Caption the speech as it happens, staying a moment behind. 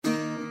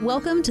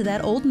Welcome to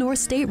That Old North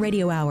State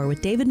Radio Hour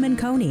with David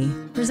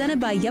Minconi, presented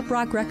by Yup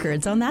Rock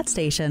Records on that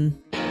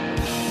station.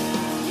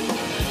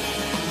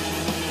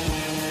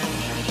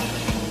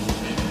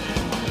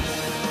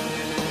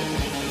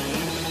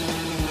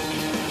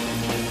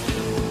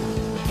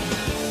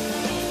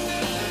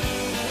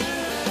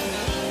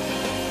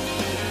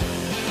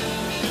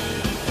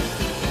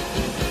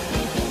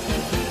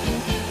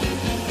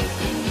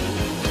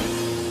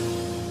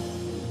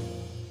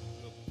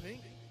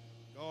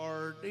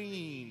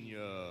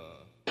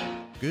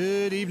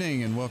 Good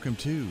evening and welcome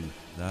to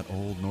That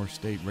Old North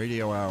State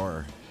Radio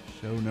Hour,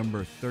 show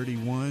number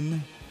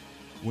 31,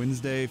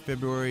 Wednesday,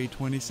 February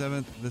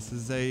 27th. This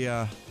is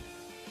a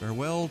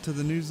farewell to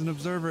the News and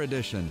Observer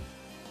edition.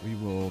 We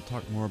will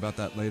talk more about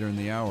that later in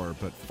the hour,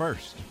 but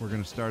first we're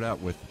going to start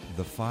out with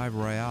the Five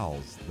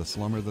Royales, the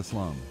Slummer the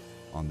Slum,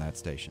 on that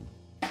station.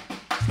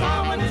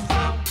 Slumming is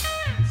slum,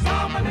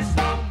 slumming is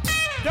slum.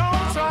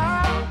 Don't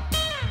try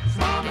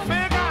to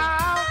figure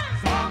out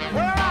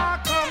where I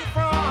come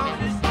from.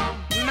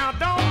 Now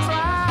don't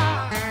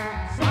try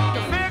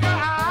to figure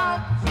out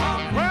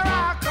where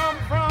I come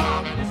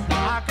from.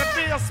 I could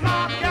be a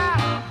smart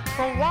guy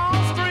from Wall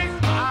Street.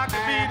 I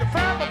could be the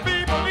pepper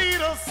people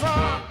eater's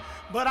son.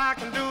 But I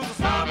can do the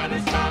slumming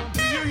is slum.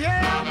 Do you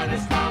hear? Slumming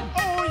is slum.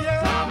 Oh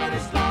yeah. Slumming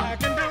is slum. I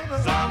can do the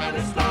slumming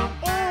is slum.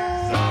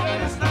 Oh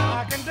slumming is slum.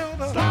 I can do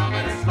the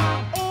slumming is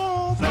slum.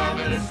 Oh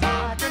slumming is slum.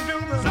 I can do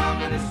the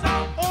slumming is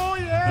slum. Oh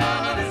yeah.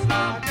 Slumming is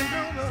slum. I can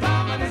do the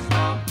slumming is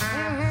slum.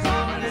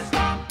 Slumming is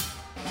slum.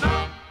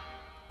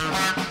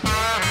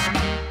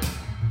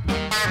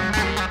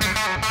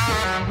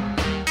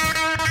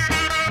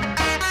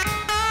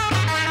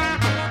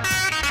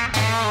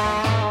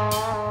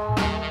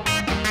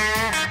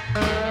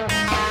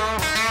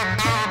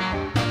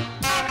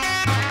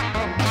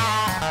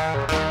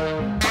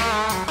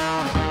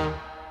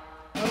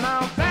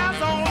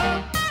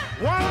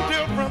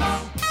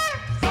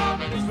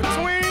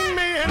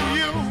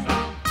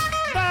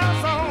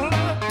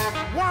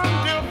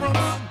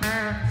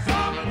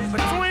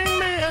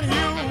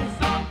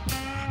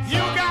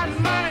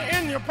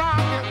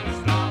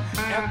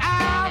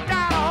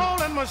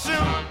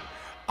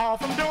 All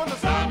from doing the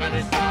slumming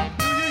is slum.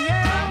 Do you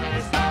hear? Slumming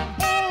is slum.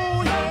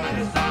 Oh yeah. Slumming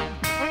is slum.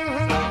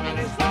 Slumming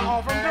is slum.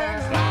 All from doing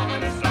the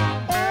slumming is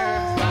slum.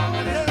 Oh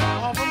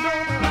yeah. All from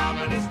doing the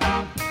slumming is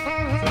slum.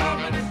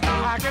 Slumming is slum.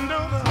 I can do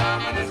the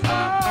slumming is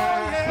slum.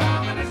 Oh yeah.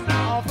 Slumming is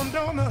slum. All from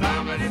doing the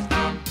slumming is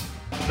slum.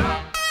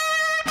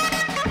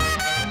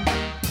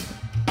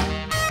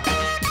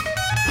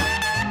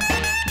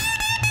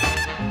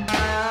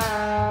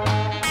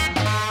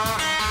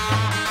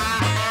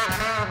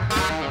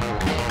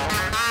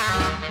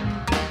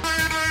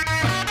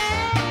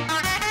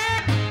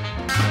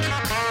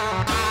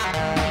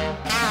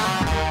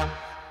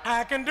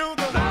 I can do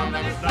the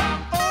slumming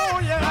slum. Oh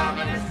yeah.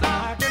 Slumming slum.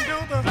 I can do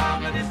the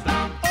slumming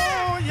slum.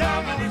 Oh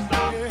yeah. Slumming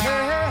slum.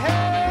 Hey hey hey.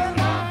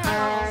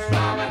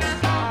 Slumming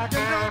slum. I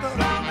can do the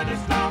slumming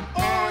slum.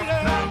 Oh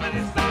yeah.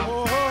 Slumming slum.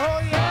 Oh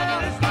yeah.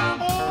 Slumming slum.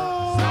 Oh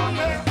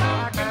yeah.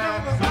 I can do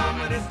the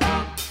slumming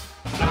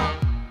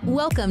slum.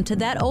 Welcome to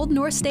That Old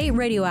North State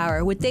Radio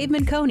Hour with Dave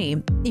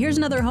Minconi. Here's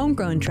another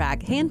homegrown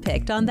track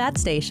handpicked on that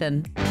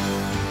station.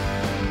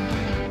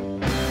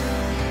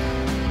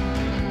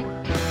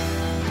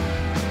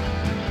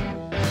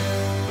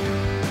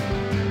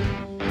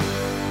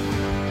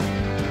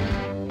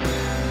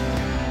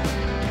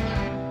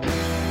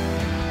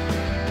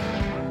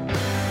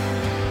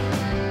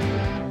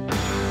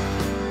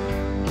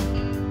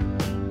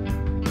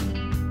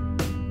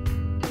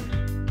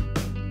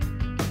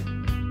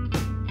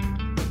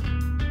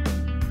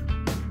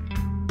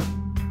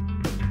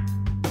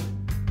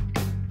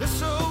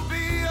 This'll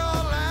be your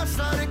last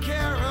night in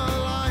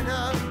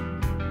Carolina,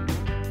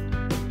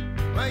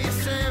 where you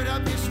saved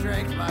up your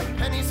strength like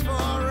pennies for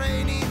a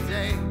rainy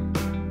day.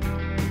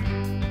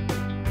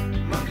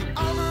 But the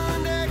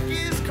almanac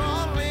is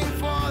calling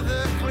for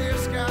the clear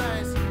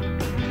skies,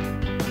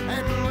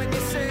 and when you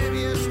save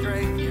your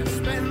strength, you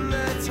spend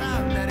the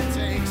time that it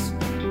takes.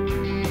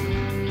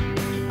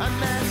 And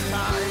that's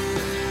time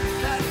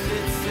that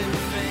fits in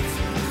things,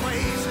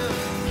 ways of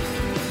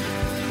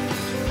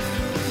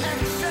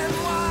X and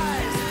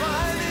Y's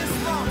by this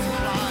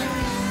multiply.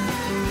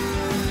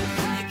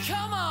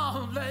 Come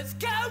on, let's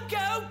go,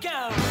 go, go.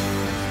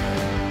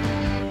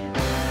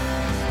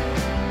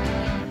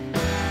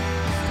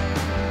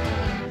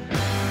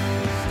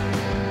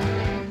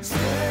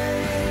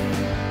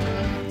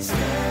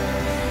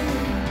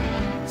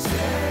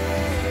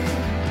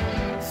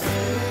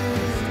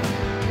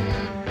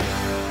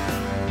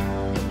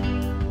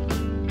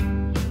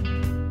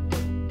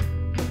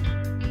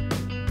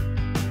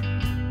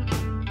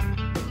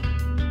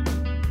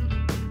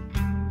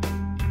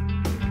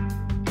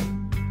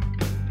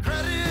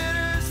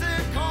 Creditors,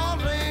 they're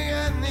calling,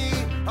 and the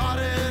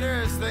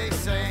auditors, they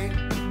say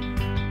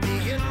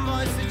the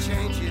invoice that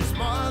changes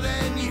more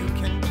than you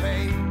can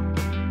pay.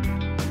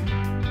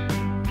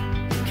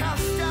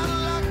 Cast out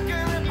luck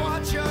and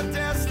report your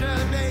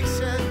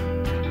destination.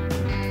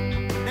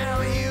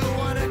 Now you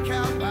want to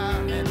camp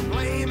out and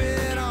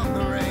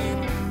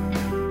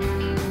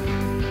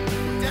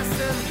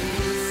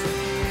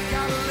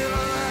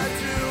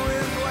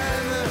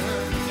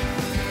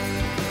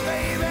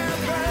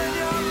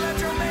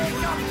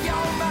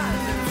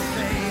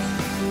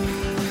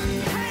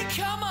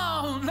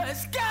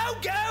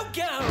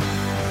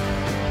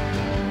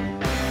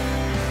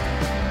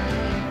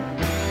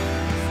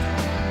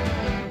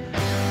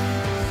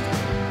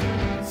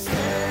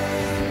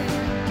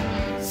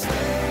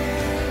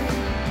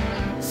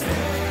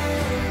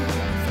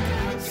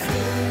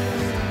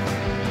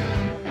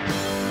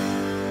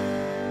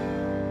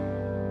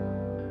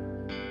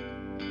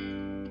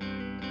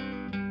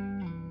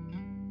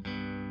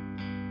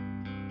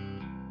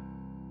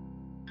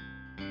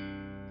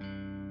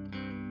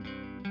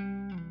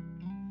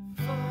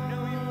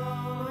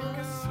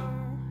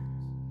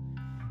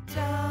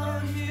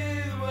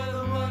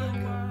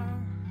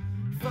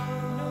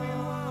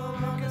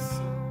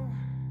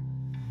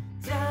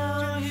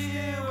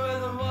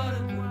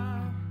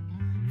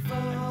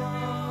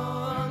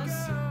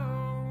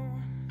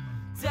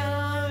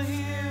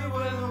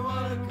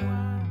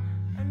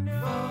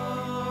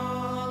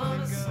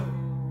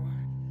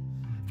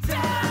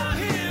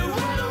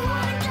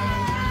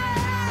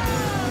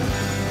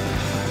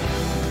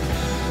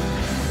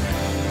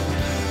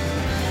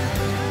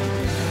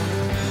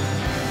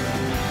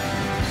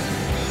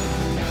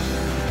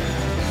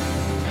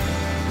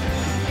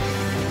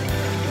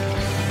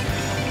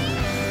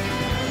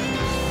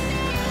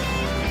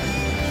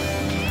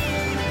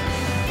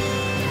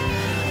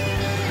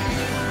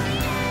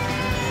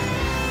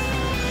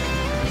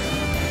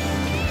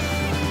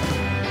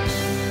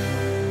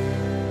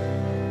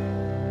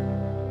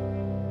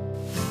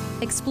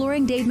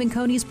Exploring Dave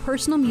Manconi's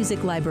personal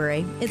music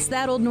library, it's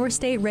That Old North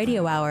State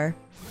Radio Hour.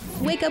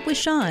 Wake Up with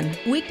Sean,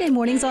 weekday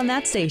mornings on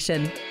that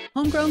station.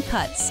 Homegrown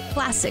cuts,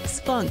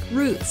 classics, funk,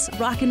 roots,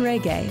 rock and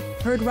reggae.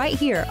 Heard right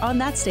here on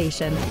that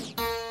station.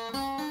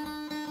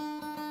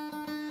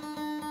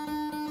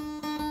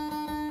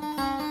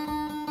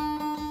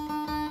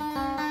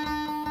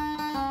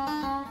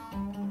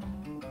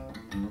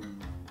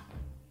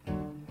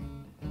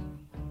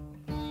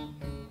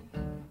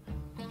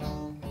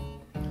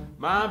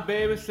 My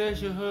baby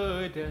says you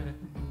heard that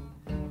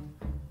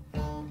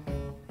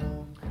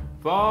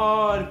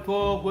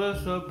 44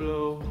 whistle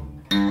blow.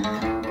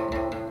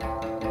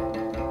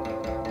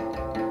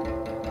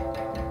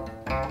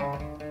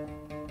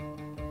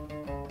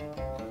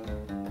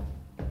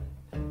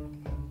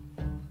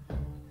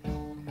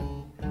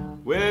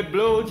 Well, it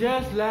blow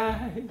just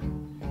like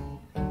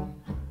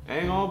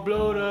ain't gonna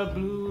blow the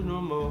blue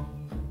no more.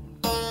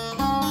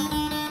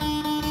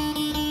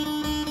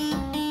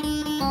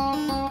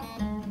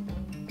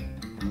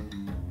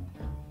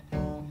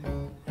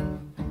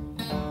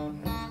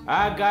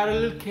 I got a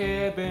little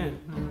cabin,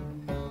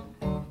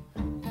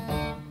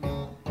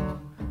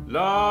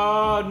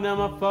 Lord,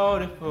 number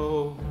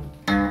 44.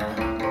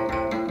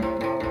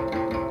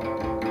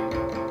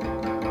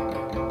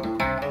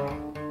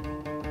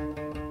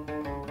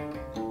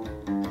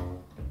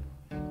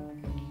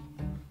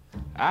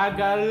 I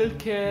got a little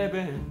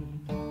cabin,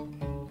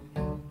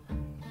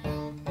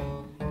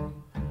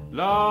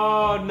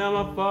 Lord,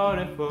 number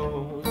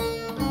 44.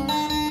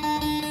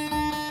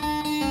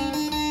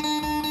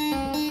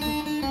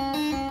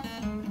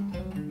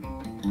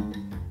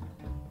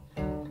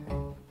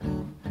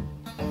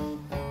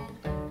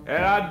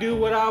 And I do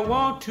what I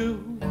want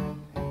to.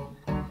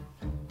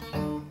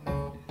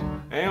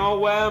 Ain't gonna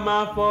wear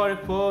my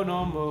 44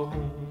 no more.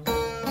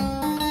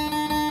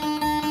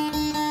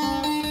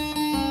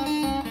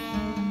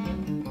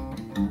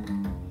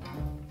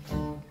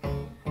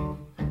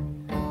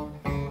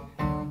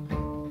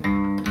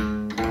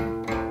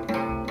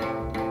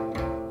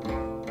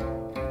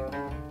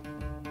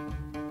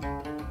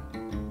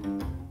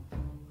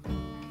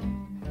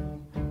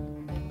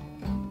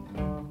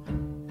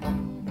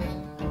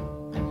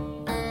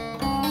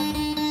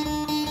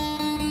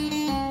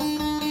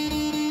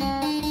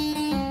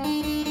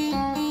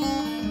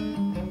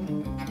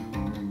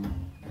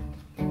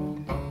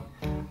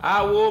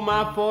 I wore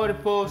my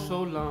 44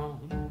 so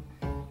long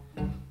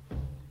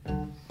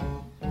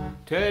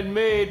till it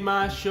made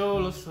my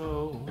shoulder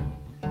sore.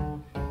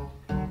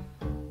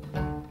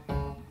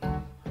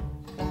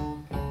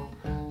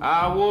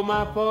 I wore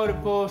my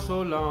 44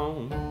 so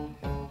long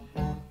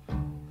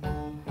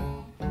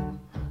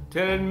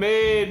till it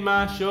made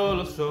my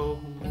shoulder sore.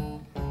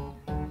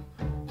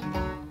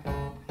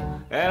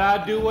 And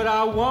I do what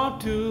I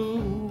want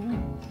to.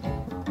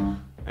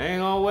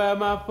 Ain't gonna wear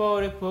my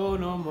 44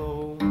 no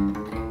more.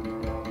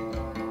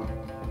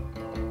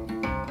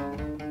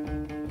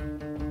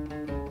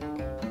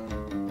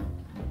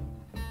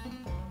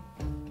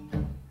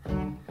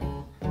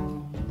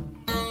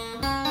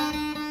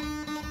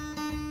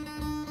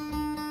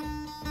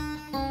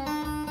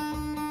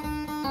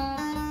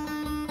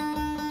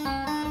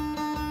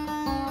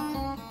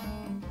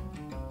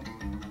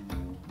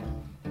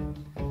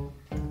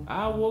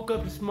 I woke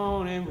up this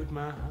morning with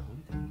my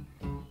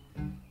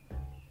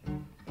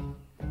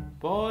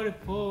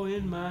 44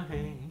 in my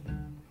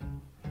hand.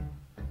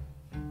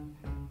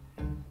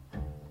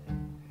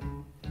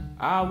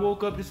 I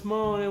woke up this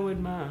morning with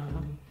my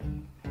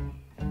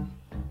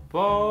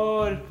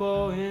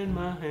 44 in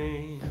my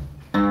hand.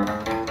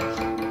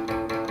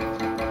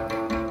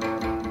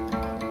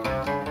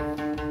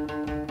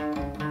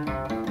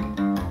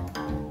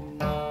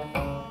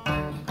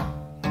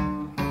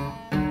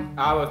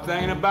 I was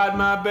thinking about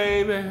my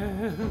baby.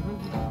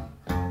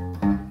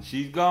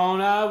 She's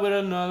gone out with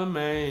another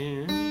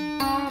man.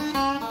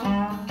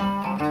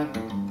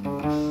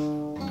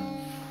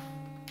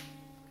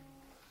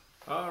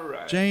 All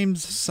right.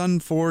 James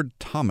Sunford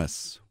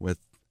Thomas with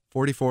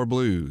 44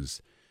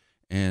 Blues.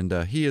 And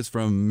he is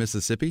from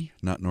Mississippi,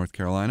 not North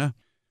Carolina.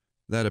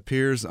 That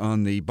appears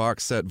on the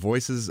box set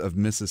Voices of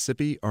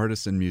Mississippi,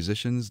 Artists and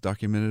Musicians,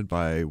 documented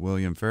by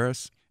William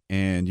Ferris.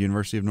 And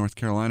University of North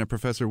Carolina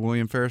professor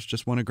William Ferris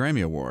just won a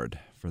Grammy Award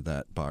for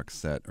that box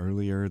set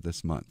earlier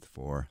this month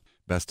for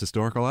Best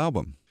Historical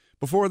Album.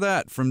 Before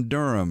that, from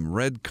Durham,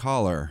 Red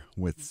Collar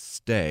with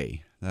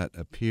Stay. That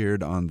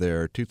appeared on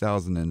their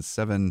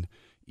 2007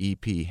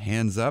 EP,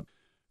 Hands Up.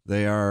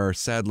 They are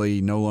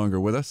sadly no longer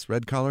with us,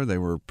 Red Collar. They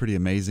were pretty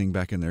amazing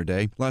back in their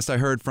day. Last I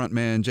heard,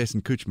 frontman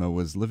Jason Kuchma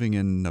was living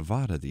in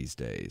Nevada these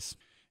days.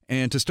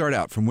 And to start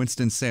out, from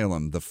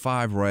Winston-Salem, the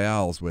Five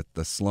Royales with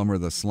The Slummer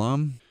the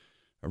Slum.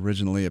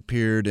 Originally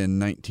appeared in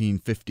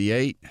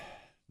 1958.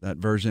 That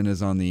version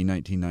is on the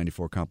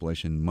 1994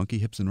 compilation Monkey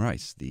Hips and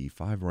Rice, the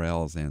Five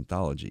Royales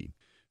anthology.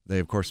 They,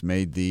 of course,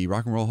 made the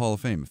Rock and Roll Hall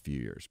of Fame a few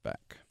years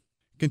back.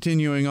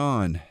 Continuing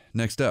on,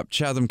 next up,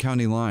 Chatham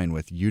County Line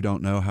with You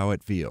Don't Know How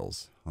It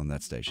Feels on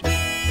that station.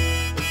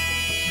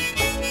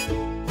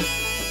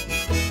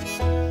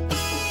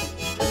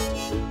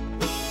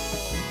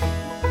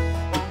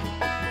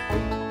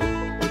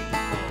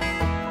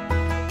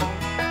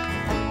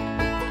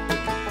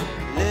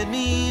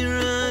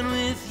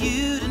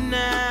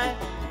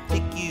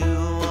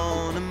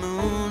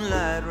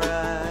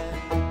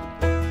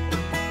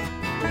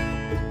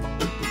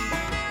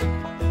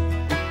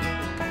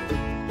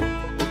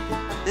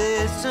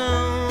 There's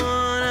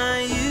someone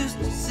I used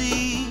to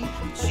see,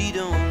 but she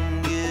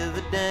don't give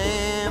a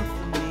damn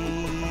for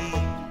me.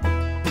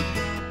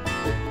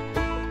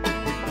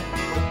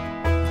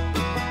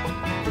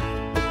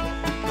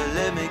 But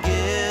let me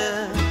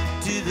get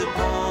to the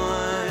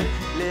point.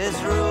 Let's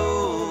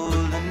roll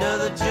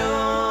another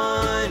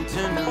joint.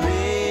 Turn the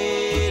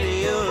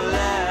radio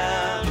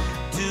loud.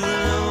 Too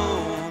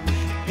alone,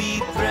 be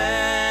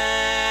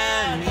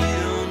proud. You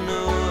don't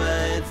know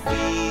how it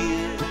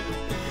feels.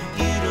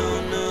 You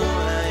don't know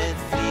how it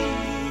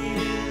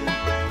feels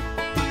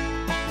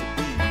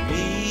to be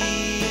me.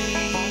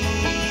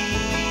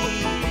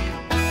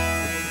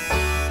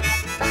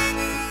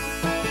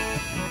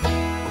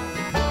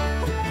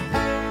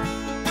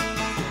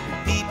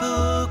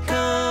 People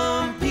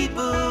come,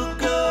 people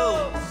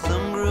go.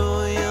 Some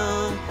grow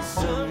young,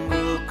 some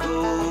grow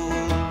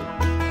cold.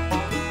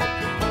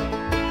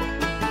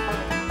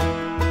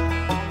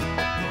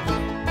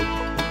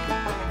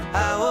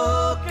 I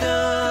woke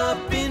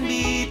up in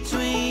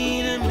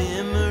between a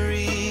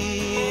memory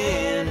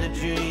and a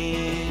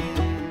dream.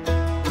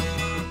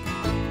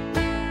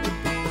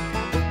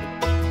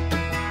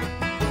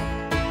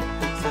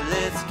 So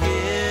let's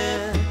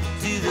get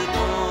to the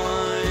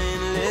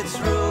point. Let's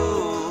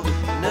roll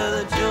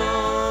another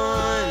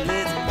joint.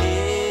 Let's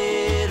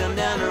head on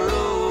down the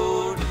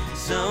road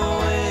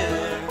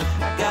somewhere.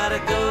 I gotta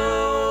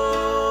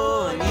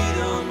go, and you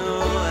don't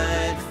know how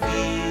it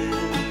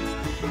feels.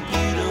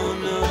 You don't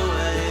know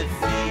how it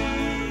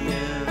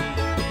feels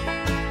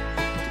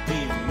to be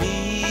me.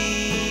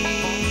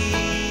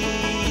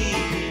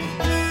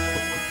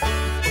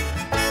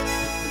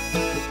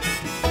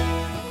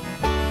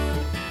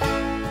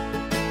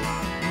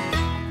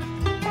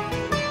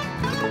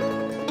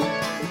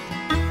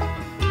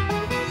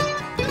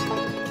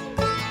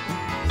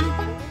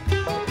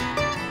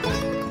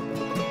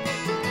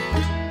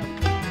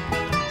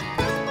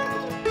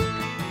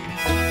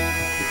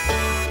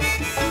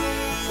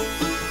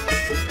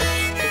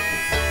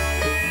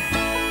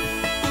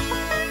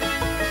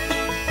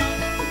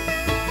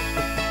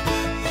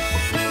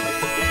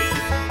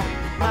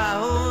 My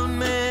old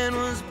man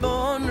was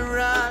born to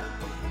rock.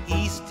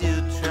 He's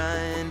still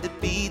trying to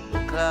beat the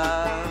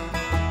clock.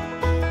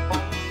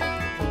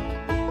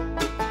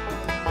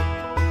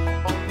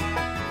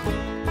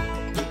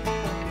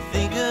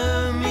 Think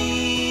of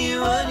me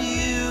what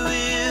you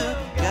will.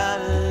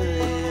 Got a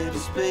little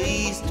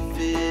space to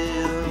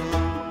fill.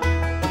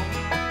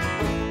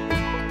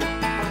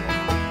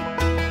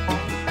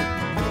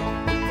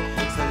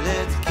 So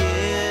let's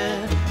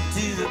get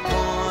to the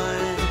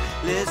point.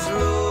 Let's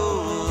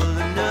roll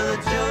another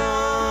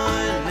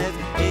joint. Let's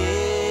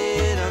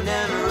head on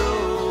down the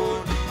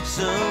road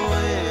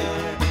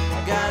somewhere. I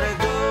gotta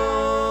go,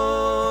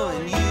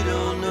 and you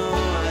don't know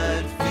how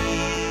it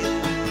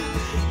feels.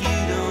 You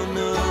don't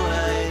know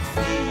how it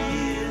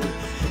feels.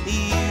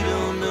 You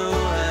don't know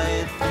how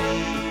it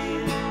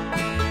feels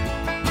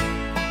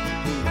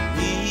to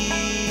me.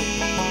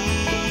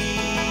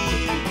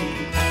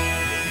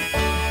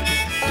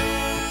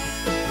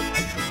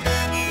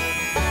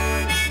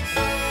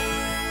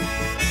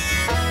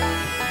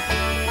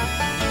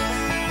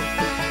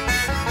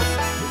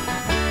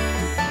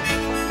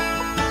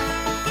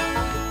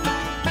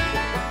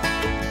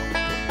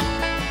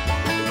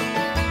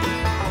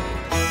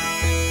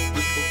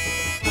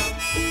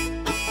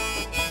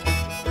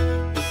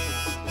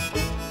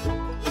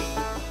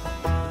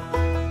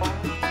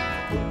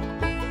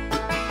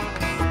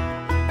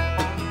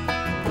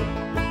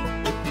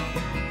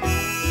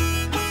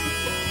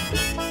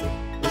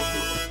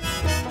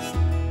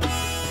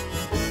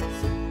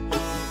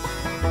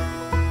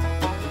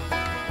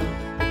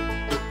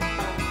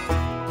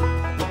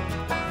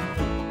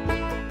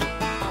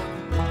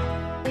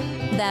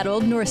 That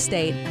Old North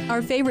State,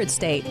 our favorite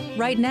state,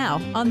 right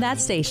now on that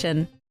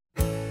station.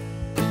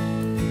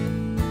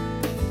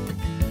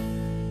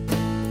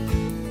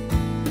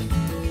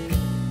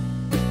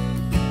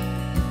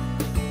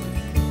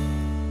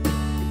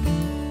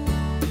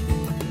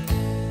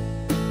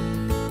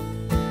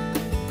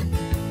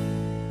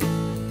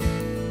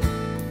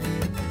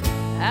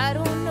 I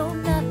don't know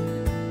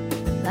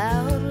nothing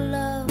about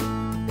love.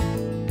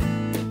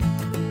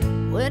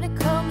 When it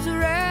comes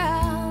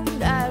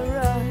around, I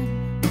run.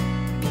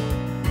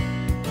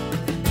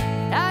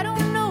 I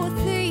don't know a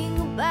thing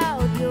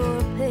about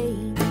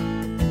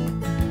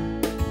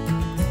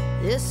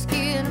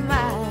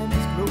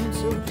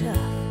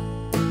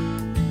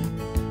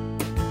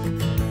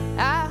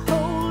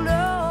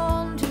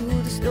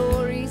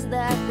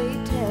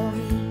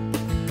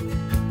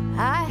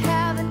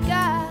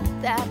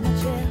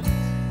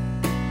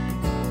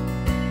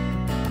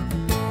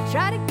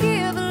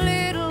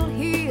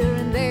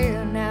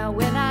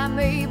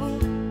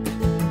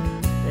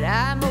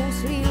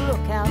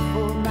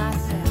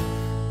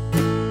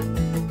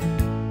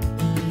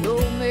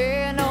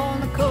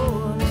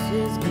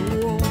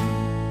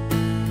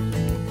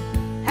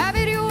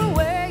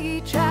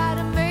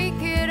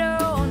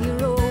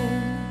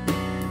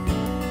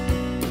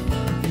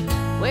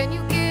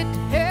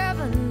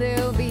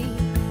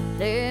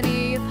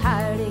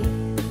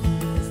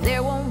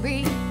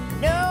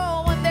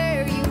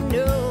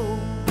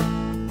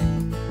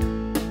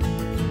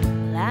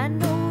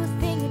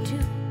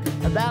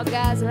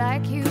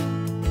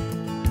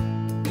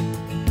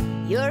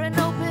You're an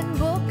open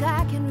book,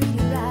 I can read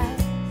your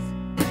eyes.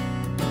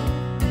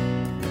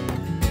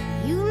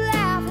 You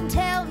laugh and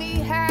tell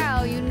me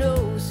how you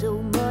know so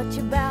much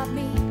about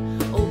me.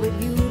 Oh, but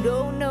you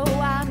don't know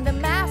I'm the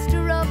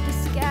master of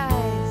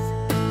disguise.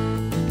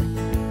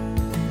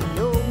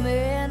 The old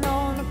man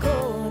on the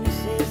corner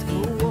says,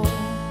 go on.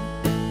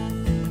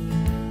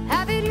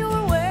 Have it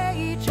your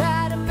way,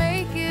 try to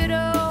make it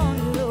on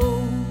your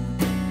own.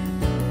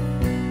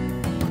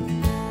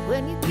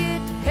 When you get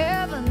to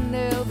heaven,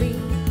 there'll be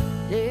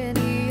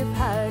plenty of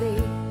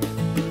heartache,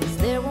 'cause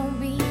there won't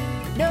be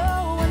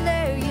no one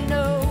there, you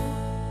know.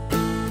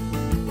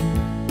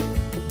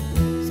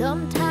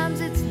 Sometimes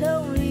it's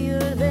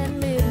lonelier than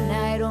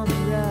midnight on the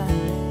run.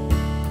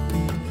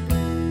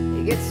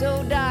 It gets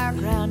so dark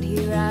round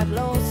here, I've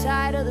lost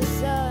sight of the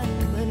sun,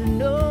 but I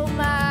know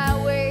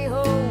my way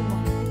home.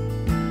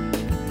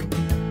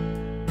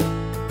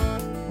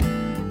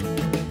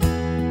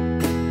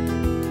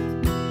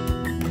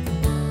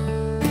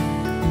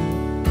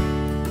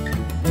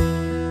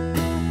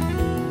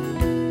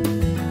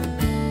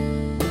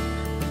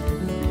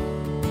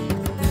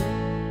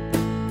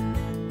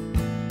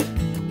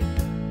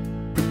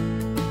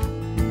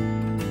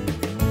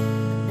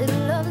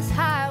 Little of this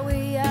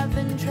highway I've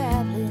been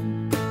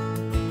traveling,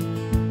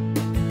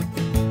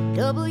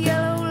 double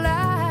yellow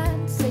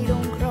lines say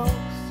don't cross.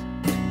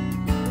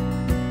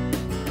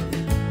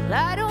 Well,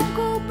 I don't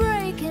go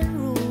breaking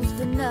rules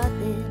for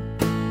nothing.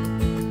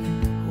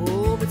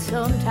 Oh, but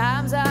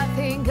sometimes I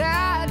think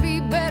I'd be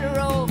better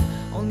off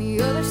on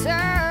the other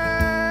side.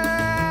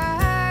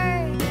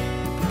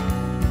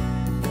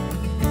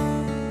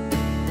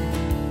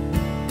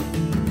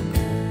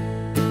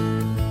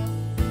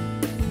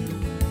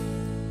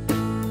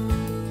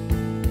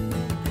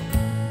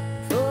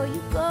 Before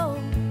you go,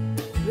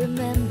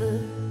 remember,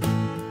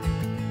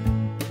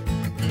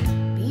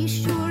 be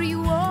sure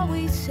you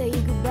always say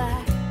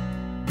goodbye.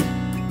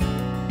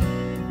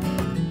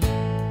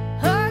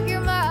 Hug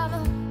your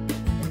mama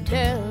and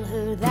tell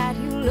her that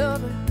you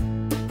love her.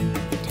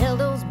 Tell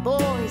those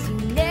boys you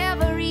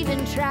never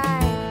even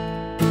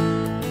tried.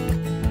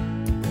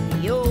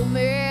 The old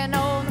man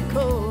on the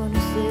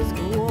corner says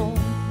go on.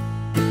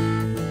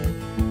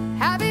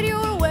 Have it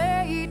your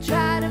way,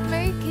 try to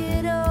make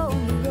it on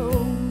your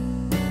own.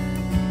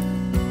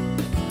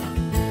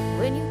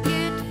 When you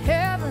get to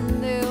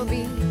heaven, there'll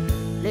be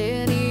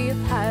plenty of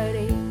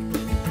heartache,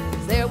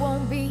 'cause there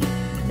won't be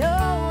no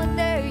one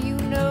there, you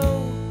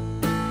know.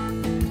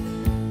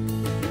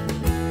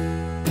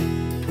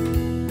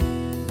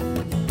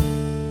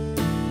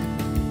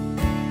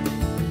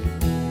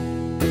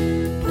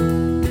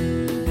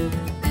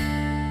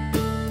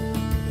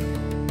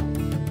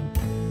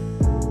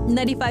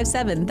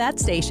 .95.7 That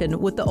Station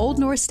with the Old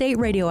North State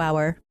Radio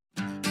Hour.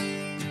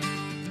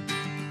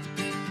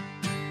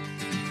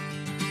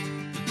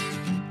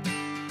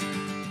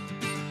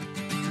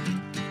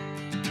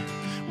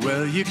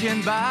 Well, you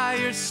can buy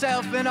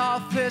yourself an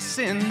office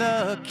in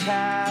the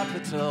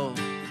Capitol.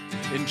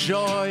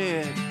 Enjoy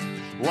it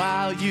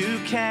while you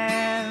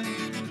can.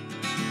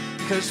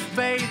 'Cause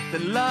faith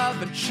and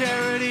love and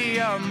charity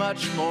are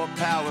much more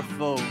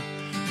powerful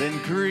than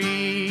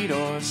greed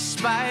or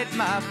spite,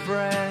 my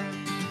friend.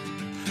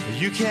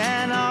 You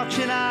can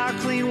auction our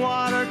clean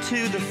water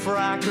to the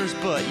frackers,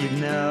 but you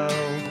know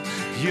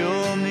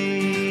you'll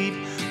need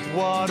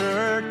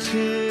water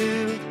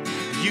too.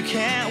 You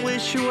can't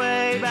wish your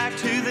way back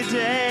to the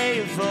day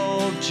of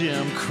old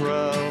Jim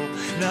Crow.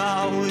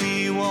 No,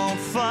 we won't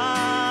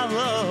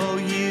follow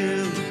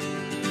you.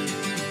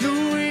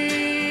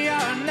 We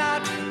are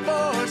not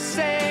for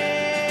sale.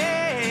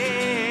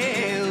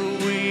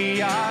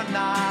 We are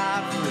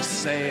not for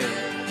sale.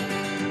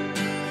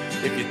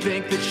 If you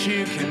think that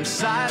you can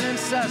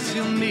silence us,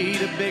 you'll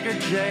need a bigger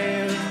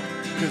jail.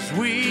 'Cause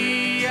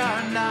we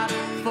are not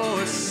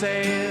for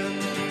sale.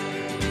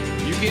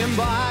 You can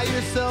buy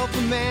yourself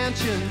a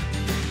mansion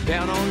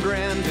down on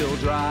Granville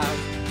Drive,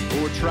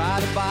 or try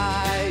to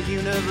buy a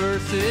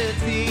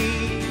university.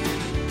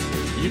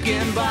 You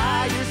can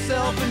buy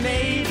yourself a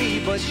Navy,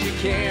 but you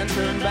can't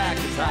turn back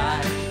the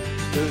tide,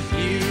 'cause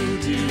you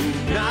do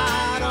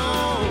not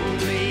own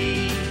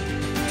me.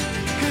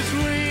 'Cause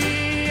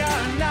we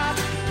are not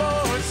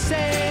for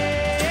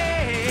sale.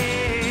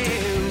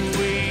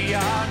 We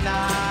are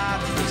not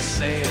for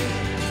sale.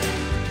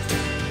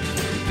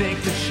 Think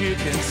that you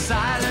can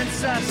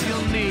silence us,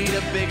 you'll need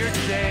a bigger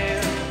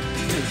jail.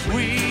 'Cause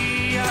we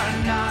are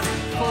not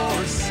for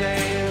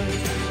sale.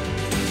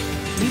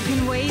 You can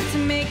wait to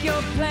make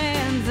your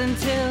plans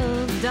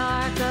until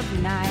dark of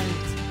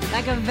night,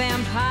 like a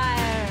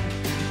vampire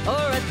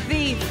or a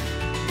thief.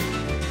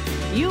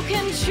 You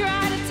can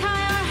try to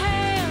tie our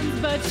hands,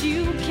 but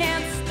you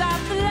can't stop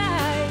the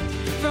light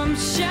from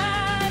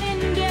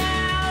shining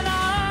down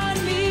on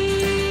me.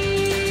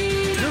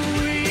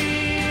 We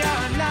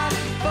are not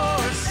for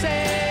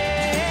sale.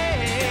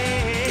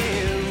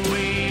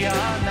 We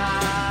are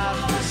not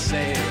for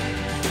sale.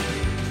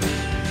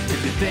 If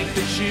you think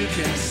that you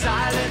can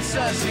silence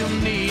us, you'll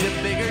need a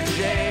bigger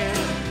jail.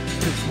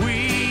 'Cause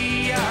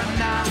we are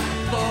not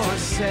for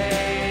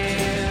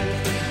sale.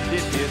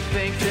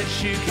 think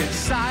that you can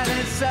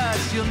silence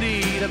us, you'll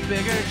need a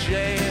bigger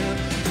jail.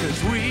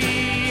 'Cause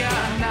we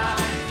are not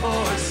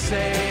for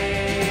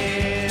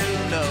sale.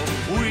 No,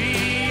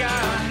 we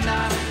are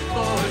not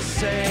for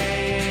sale.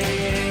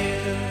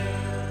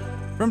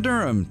 From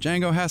Durham,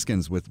 Django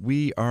Haskins with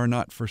We Are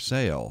Not For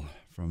Sale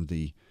from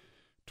the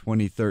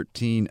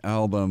 2013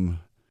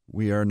 album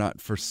We Are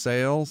Not For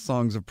Sale,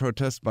 Songs of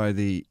Protest by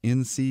the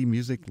NC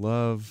Music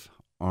Love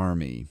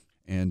Army.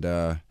 And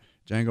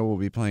Django will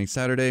be playing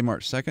Saturday,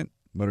 March 2nd,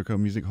 Motorco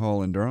Music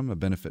Hall in Durham, a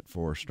benefit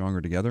for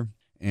Stronger Together.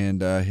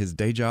 And his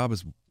day job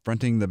is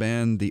fronting the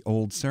band The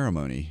Old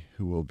Ceremony,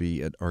 who will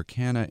be at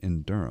Arcana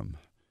in Durham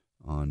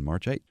on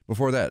March 8th.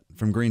 Before that,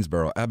 from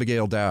Greensboro,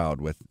 Abigail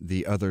Dowd with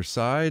The Other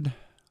Side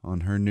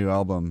on her new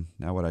album,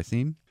 Now What I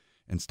Seem.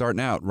 And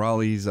starting out,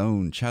 Raleigh's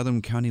own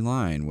Chatham County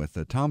Line with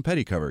a Tom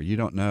Petty cover, You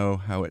Don't Know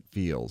How It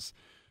Feels,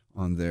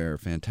 on their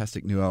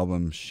fantastic new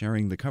album,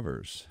 Sharing the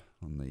Covers,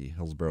 on the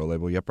Hillsboro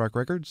label Yep Rock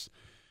Records.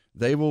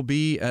 They will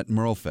be at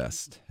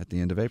Merlefest at the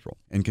end of April.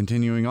 And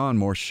continuing on,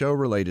 more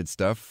show-related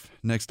stuff.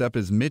 Next up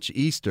is Mitch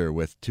Easter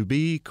with To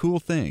Be Cool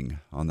Thing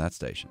on that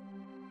station.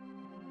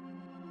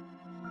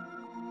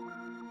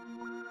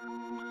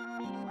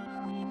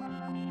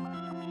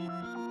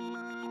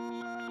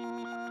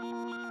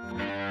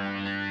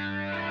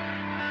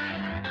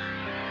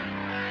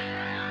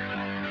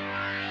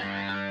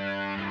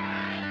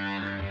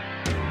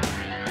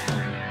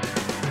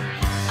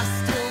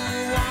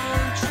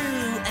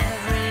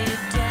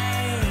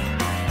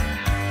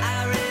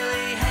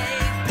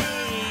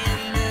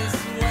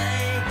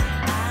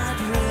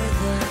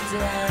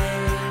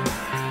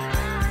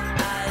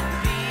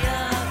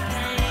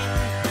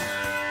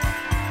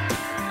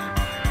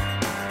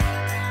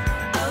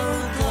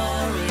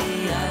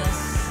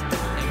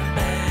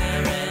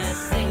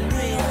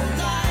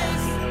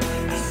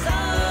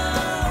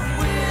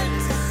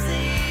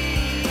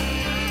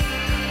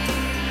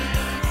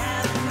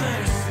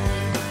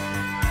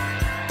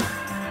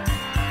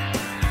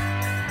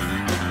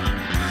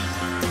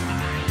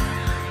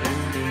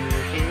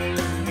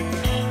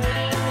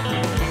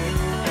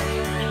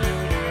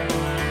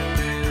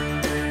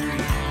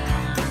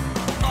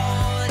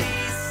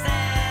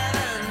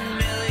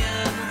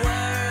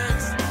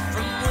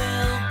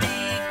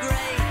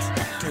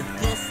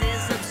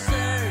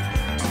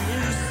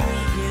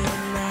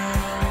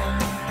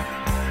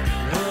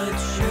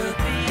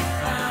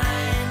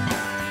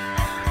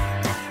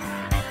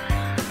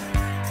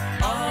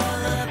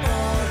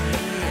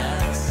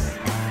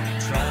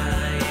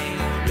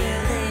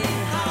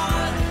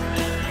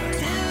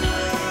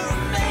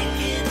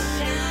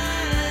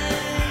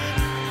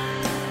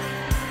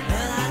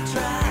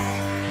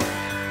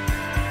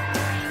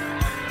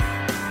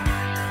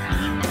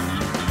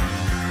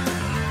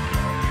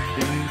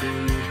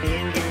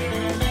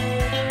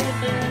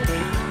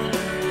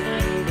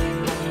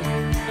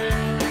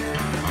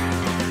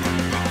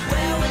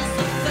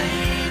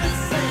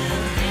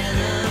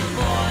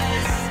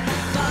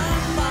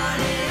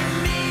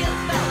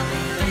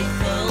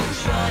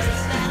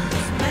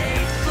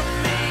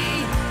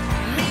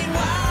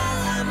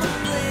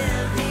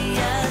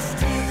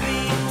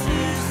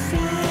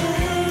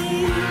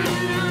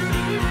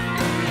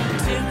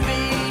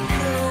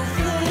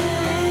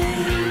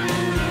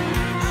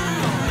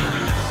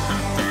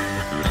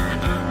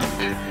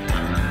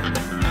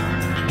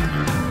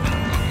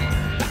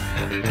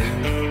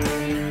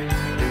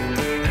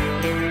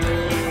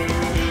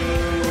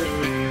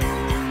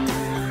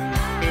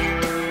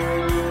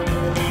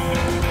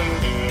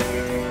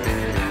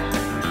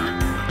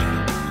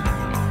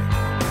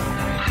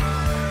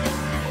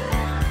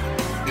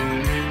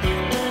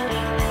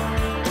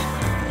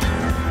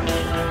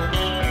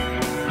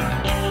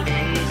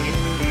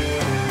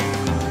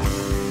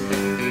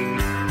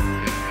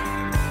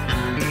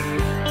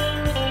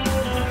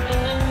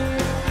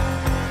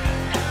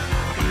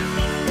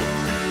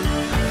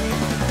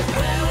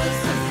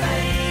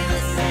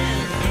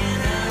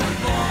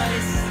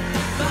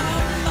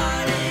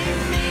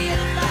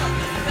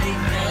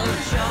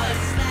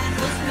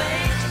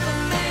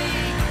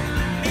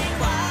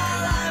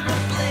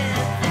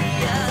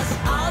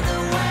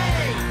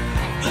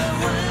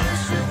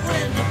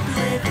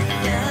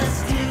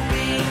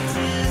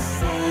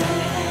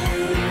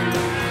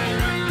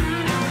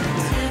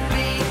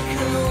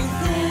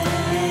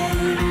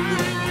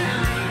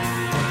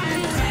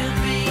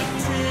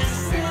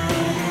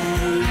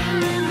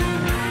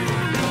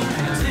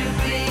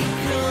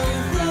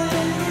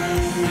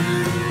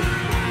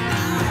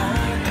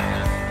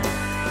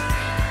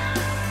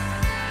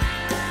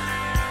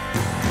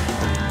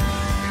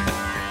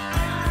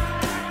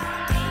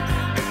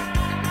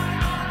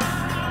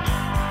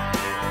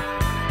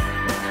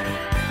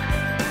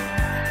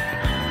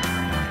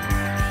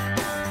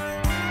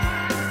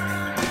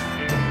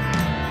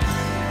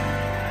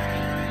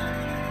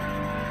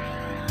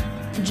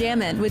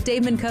 Jammin' with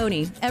Dave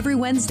Manconi every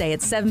Wednesday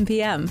at 7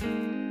 p.m.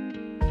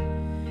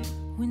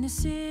 When the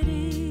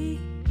city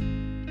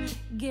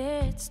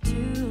gets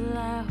too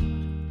loud,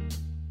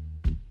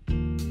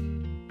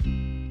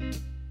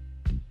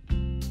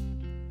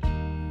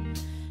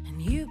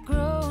 you've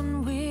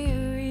grown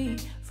weary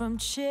from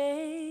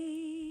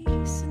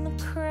chasing the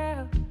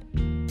crowd.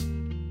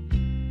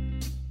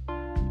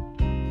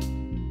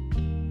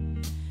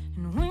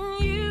 And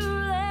when you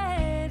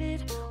let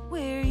it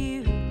wear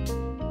you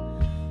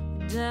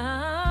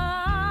down,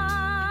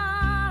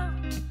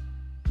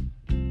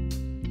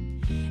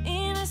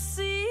 in a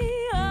sea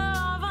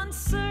of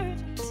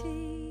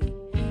uncertainty,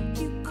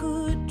 you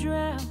could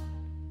drown.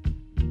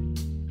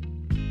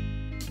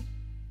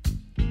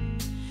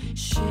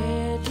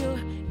 Shed your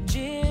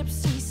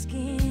gypsy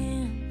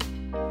skin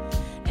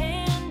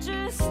and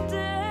just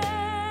stay.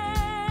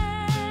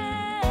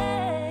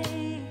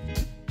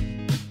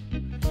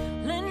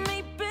 Let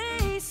me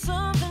be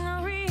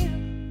something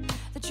real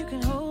that you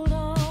can hold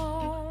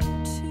on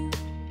to.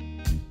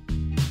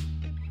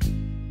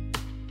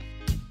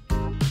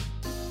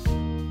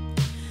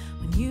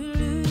 When you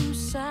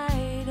lose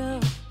sight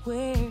of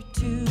where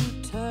to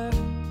turn,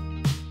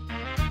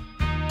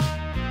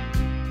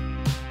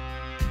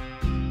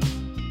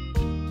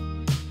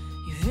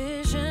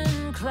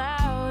 vision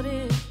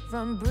clouded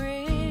from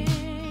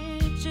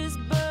bridges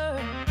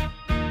burned.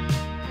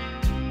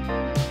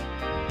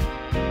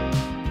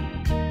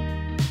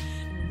 And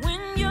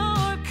when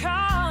you're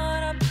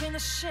caught up in the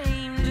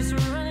shame, just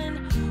running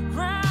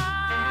round,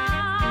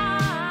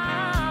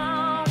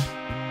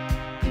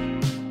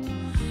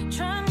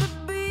 trying to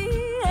be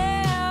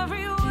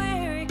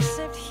everywhere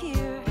except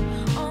here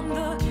on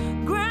the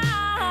ground.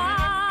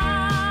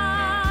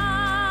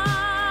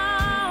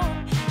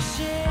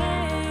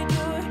 Shed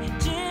your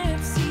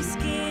gypsy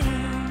skin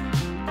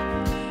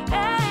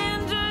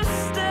and just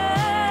stay.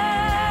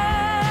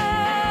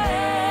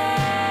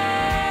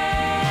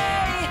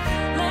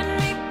 Let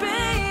me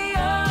be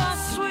your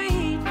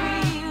sweet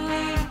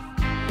relief.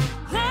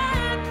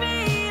 Let me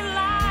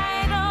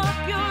light up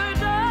your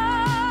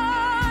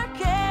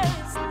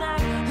darkest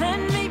night. Let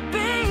me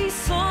be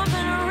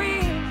something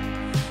real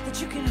that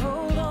you can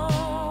hold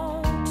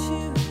on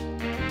to.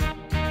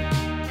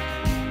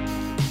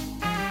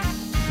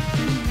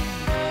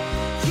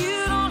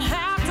 You don't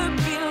have to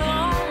be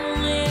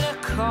lonely to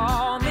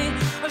call me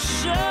or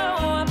show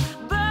up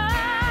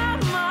by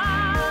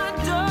my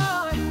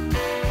door.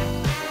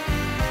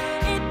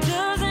 It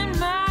doesn't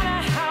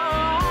matter how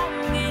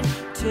long it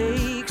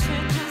takes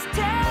you, just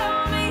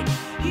tell me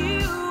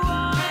you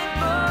want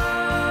more.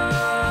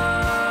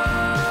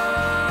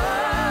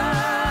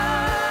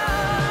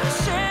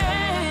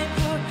 Shed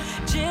your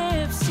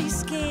gypsy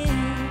skin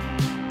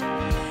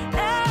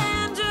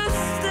and just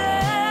stay.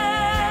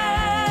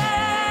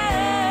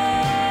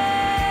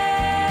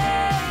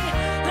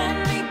 Let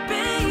me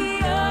be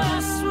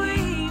your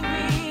sweet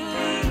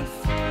relief.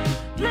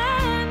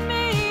 Let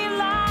me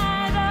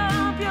light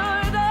up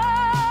your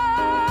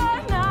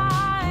dark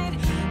night.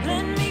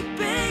 Let me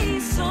be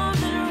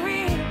something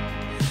real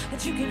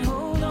that you can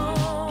hold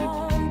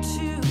on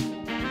to.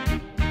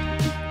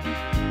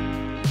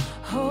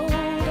 Hold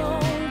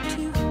on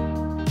to.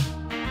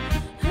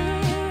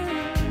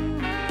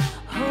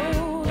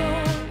 Hold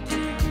on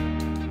to.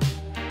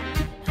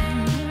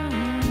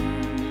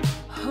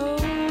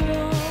 Hold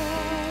on.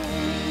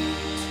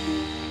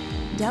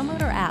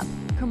 Download our app.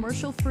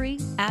 Commercial-free,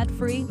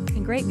 ad-free,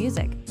 and great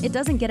music. It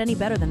doesn't get any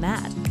better than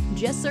that.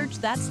 Just search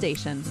that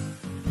station.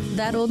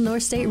 That Old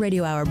North State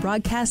Radio Hour,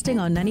 broadcasting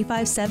on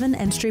 95.7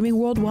 and streaming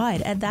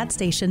worldwide at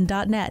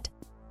thatstation.net.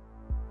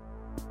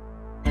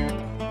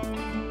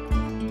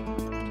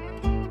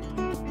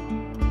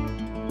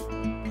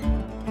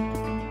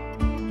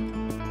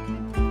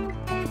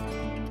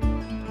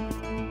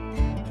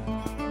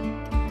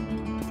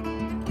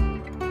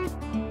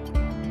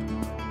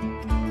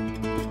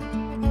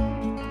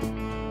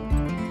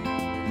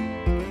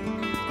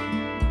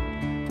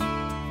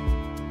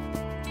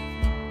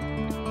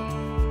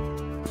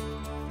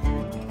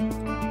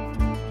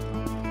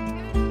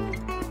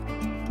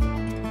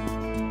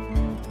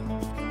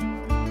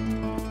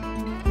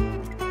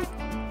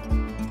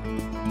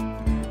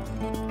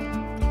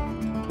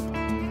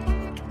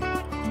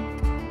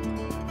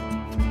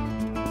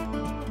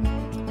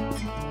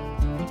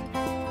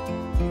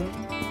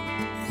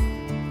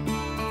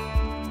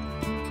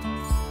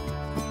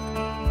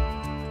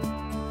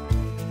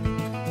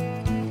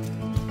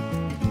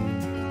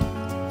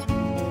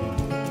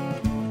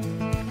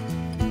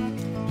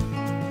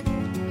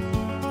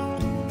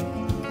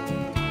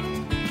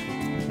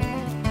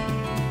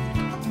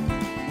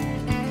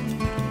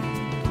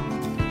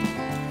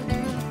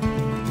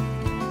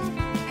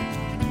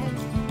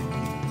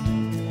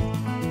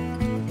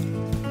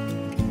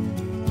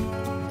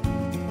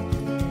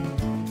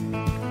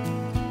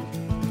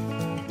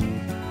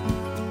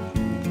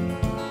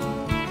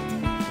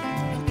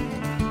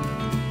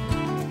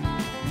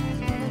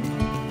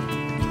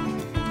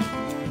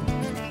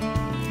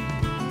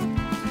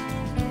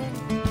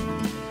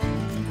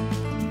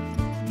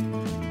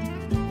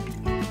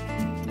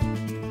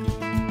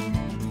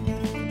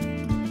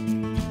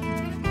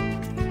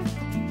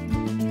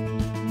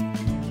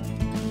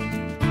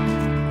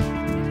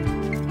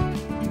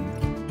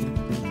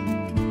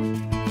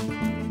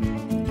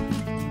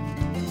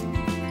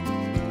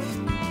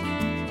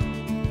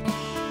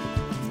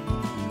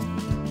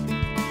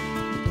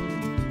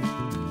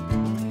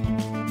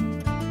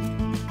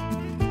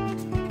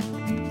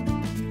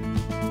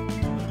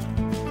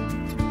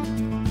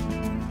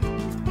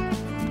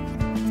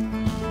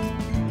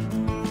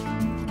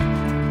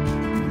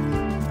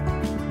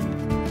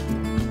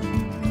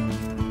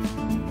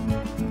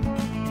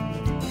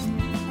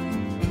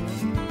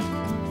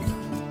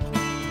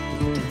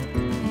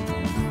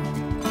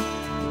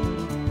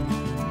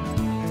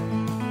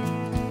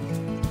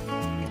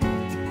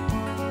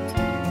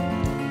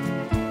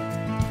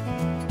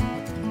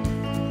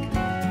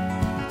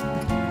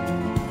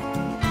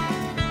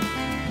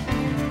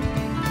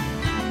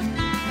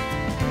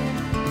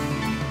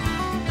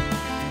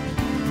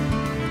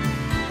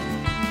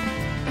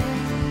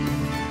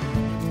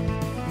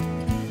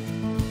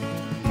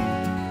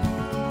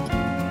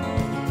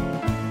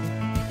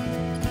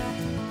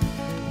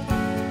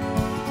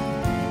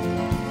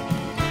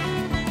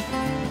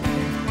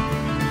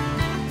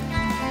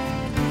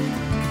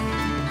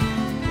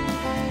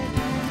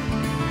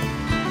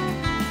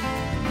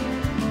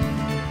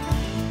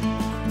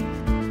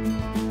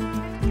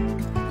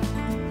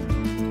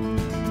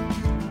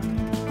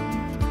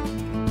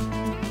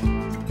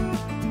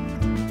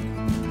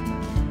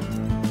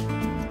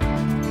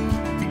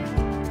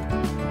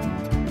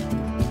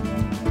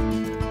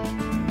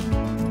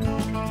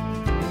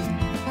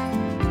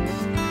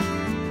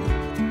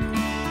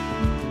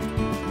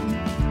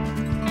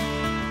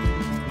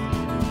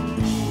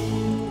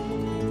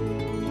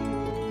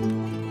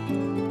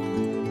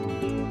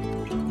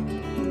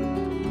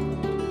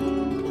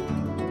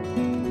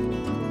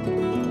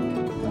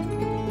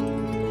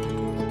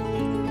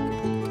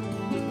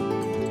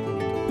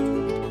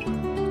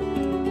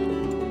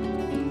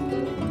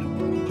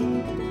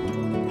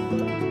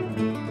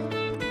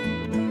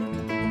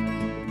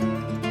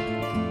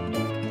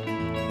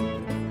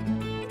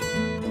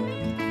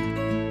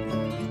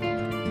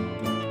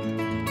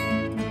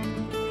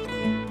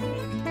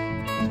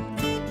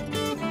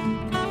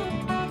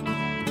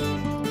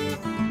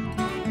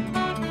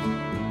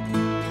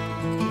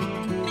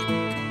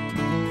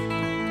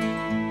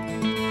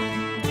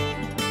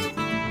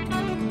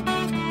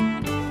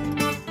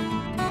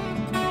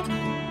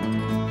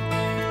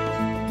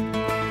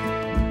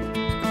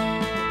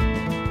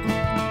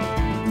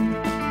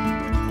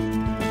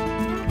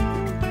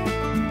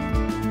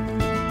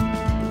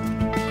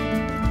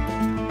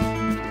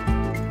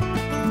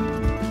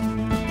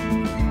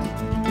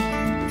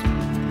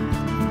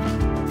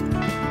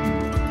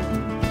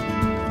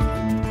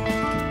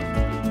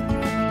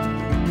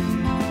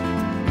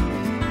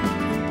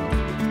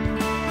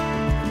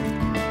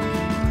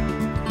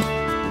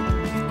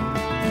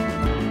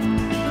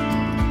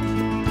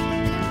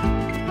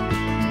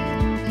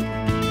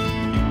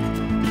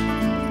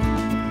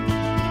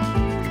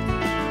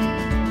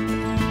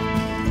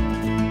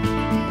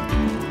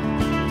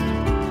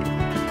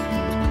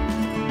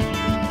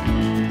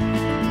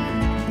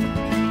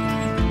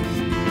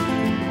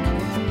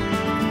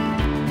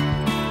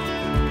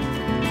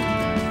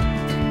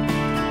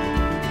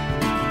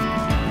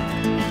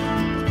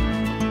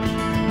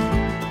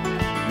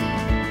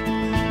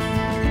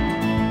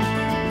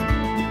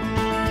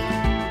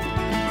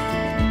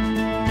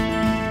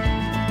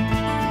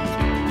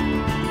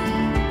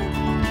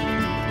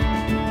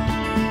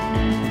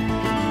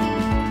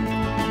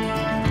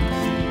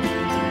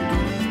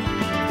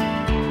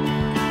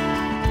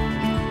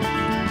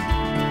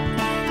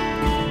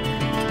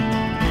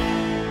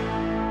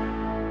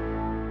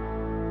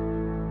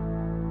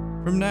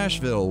 From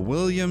Nashville,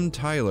 William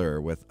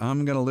Tyler with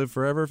I'm Gonna Live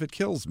Forever If It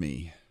Kills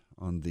Me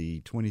on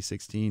the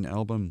 2016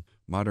 album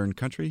Modern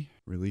Country,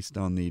 released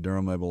on the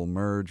Durham label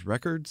Merge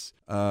Records.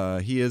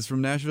 He is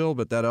from Nashville,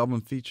 but that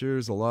album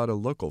features a lot of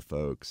local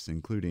folks,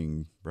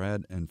 including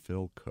Brad and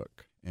Phil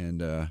Cook. And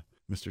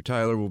Mr.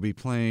 Tyler will be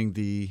playing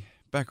the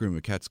back room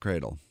of Cat's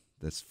Cradle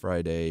this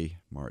Friday,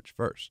 March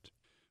 1st.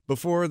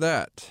 Before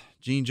that,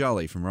 Jean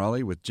Jolly from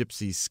Raleigh with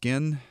Gypsy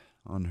Skin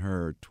on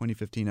her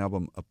 2015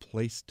 album A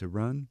Place to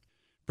Run.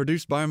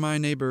 Produced by my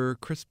neighbor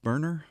Chris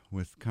Berner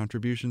with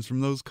contributions from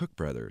those Cook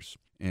brothers.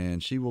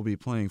 And she will be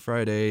playing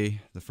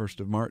Friday, the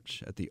 1st of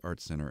March at the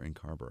Arts Center in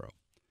Carborough.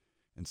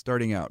 And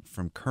starting out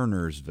from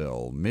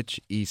Kernersville, Mitch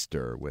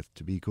Easter with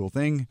To Be Cool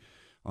Thing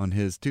on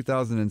his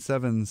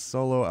 2007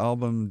 solo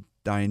album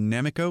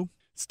Dynamico.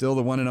 Still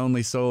the one and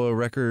only solo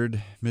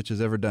record Mitch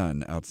has ever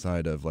done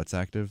outside of Let's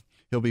Active.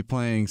 He'll be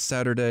playing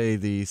Saturday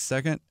the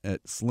 2nd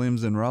at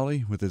Slim's in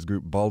Raleigh with his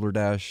group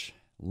Balderdash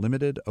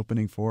Limited,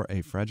 opening for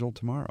A Fragile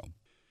Tomorrow.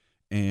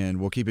 And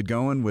we'll keep it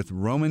going with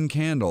Roman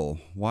Candle,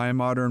 Why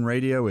Modern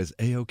Radio is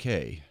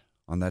A-OK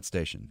on that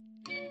station.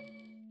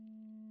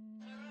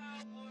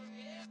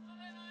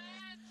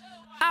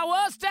 I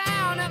was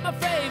down at my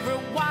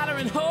favorite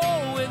watering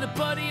hole with a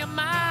buddy of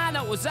mine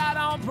that was out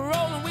on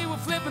parole, and we were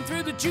flipping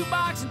through the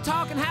jukebox and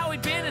talking how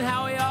we'd been and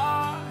how we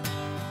are.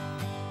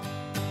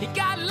 He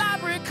got a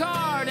library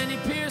card and he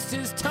pierced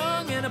his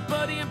tongue, and a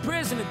buddy in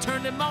prison had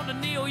turned him on to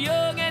Neil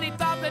Young, and he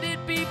thought that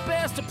it'd be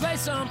best to play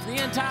some for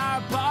the entire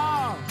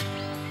bar.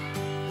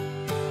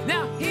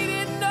 Now, he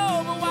didn't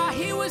know, but while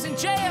he was in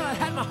jail, I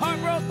had my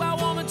heart broke by a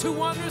woman too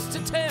wondrous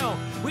to tell.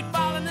 We'd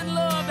fallen in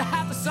love to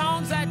have the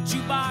songs that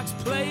jukebox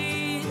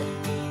played.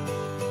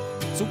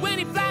 So when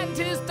he flattened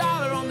his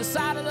dollar on the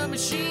side of the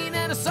machine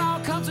and a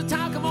song comes a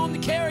time come on the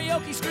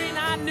karaoke screen,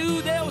 I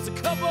knew there was a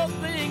couple of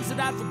things that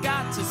I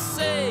forgot to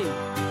say.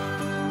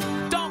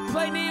 Don't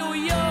play Neil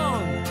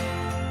Young,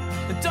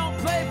 and don't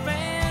play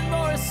Van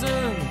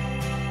Morrison.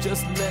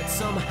 Just let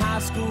some high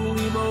school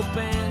emo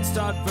band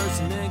start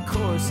versing and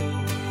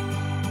chorusing.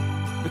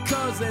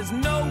 Because there's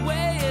no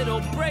way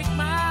it'll break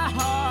my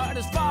heart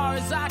as far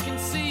as I can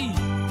see.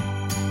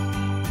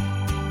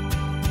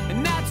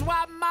 And that's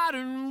why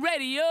modern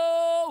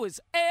radio is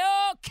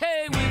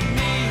A-OK with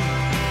me.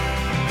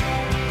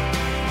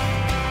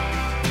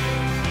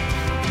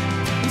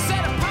 He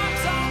said a pop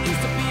song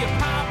used to be a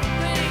pop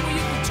thing where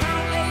you could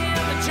turn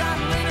AM and John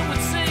Lennon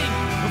would sing,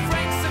 but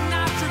Frank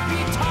Sinatra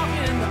be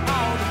talking to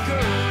all the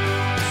girls.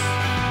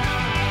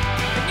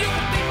 And you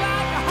can think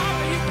like a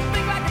hopper, you can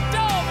think like a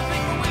dove, and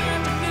think of winter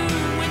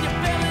afternoon when you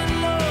fell in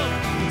love.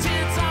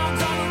 10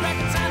 songs on a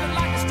record sounded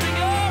like a string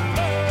of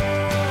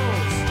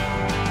pearls.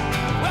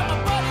 Well, my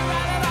buddy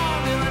rattled on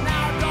till an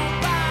hour gone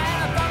by,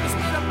 and I thought to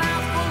spit a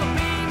mouthful of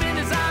beam in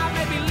his eye,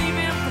 maybe leave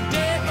him for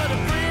dead, but a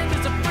friend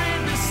is a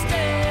friend to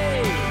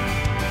stay.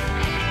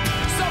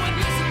 So we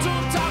listened to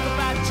him talk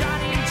about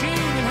Johnny and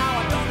June and how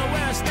I don't know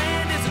where I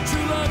stand is a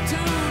true love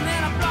tune.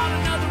 Then I brought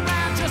another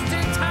round just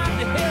in time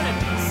to hear it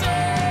say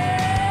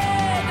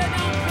they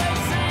don't play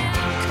Sam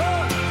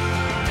Cooke,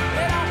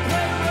 they don't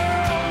play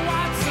Earl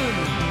Watson,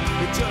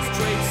 they just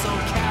trade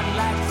some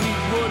Cadillac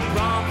Fleetwood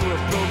Bronc for a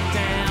broke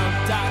down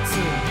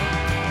Datsun.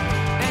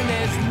 And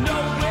there's no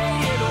way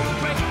it'll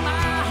break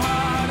my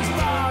heart as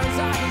far as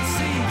I can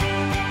see.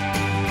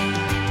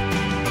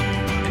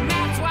 And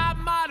that's why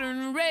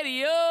modern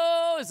radio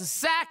is a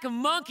sack of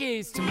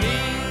monkeys to me.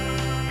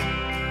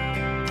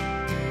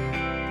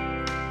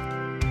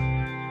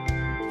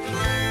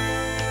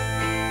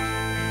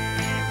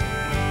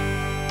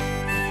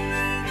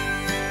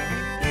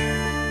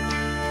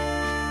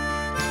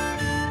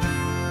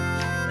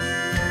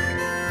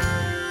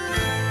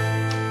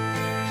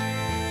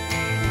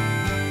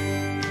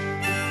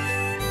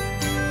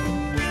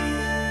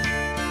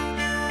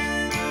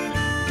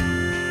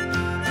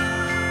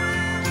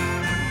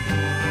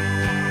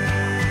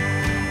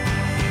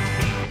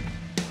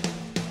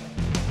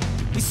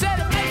 He said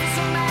it makes me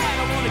so mad,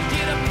 I want to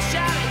get up and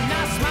shout it. And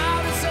I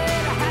smiled and said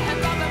I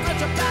hadn't thought that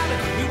much about it.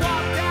 We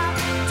walked out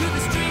to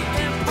the street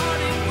and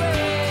parted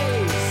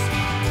ways.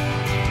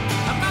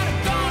 I might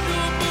have gone to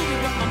a movie,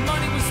 but my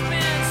money was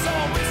spent, so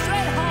I went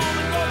straight home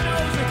and Lord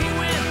knows where he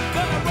went.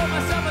 But I wrote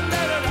myself a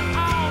letter to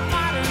all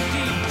modern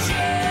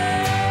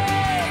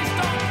DJs.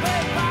 Don't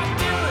play Bob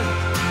Dylan,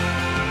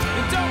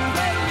 and don't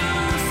play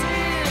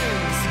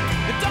Lucens,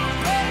 and don't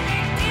play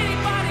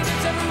anybody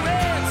that's ever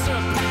read Sir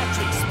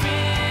Patrick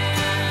Spence.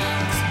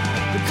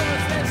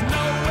 Because there's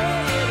no way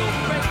it'll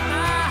break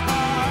my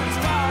heart as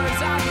far as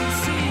I can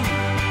see.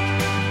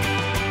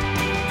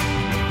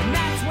 And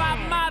that's why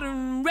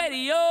modern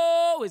radio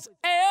is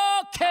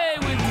A-OK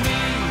with me.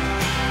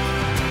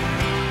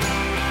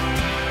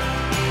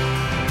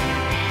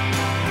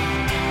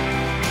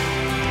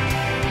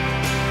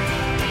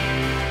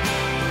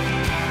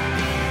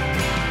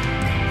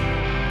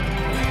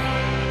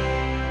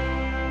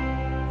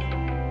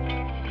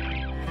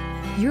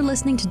 You're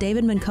listening to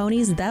David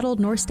Manconi's That Old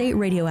North State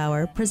Radio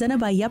Hour, presented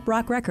by Yup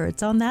Rock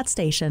Records on that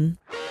station.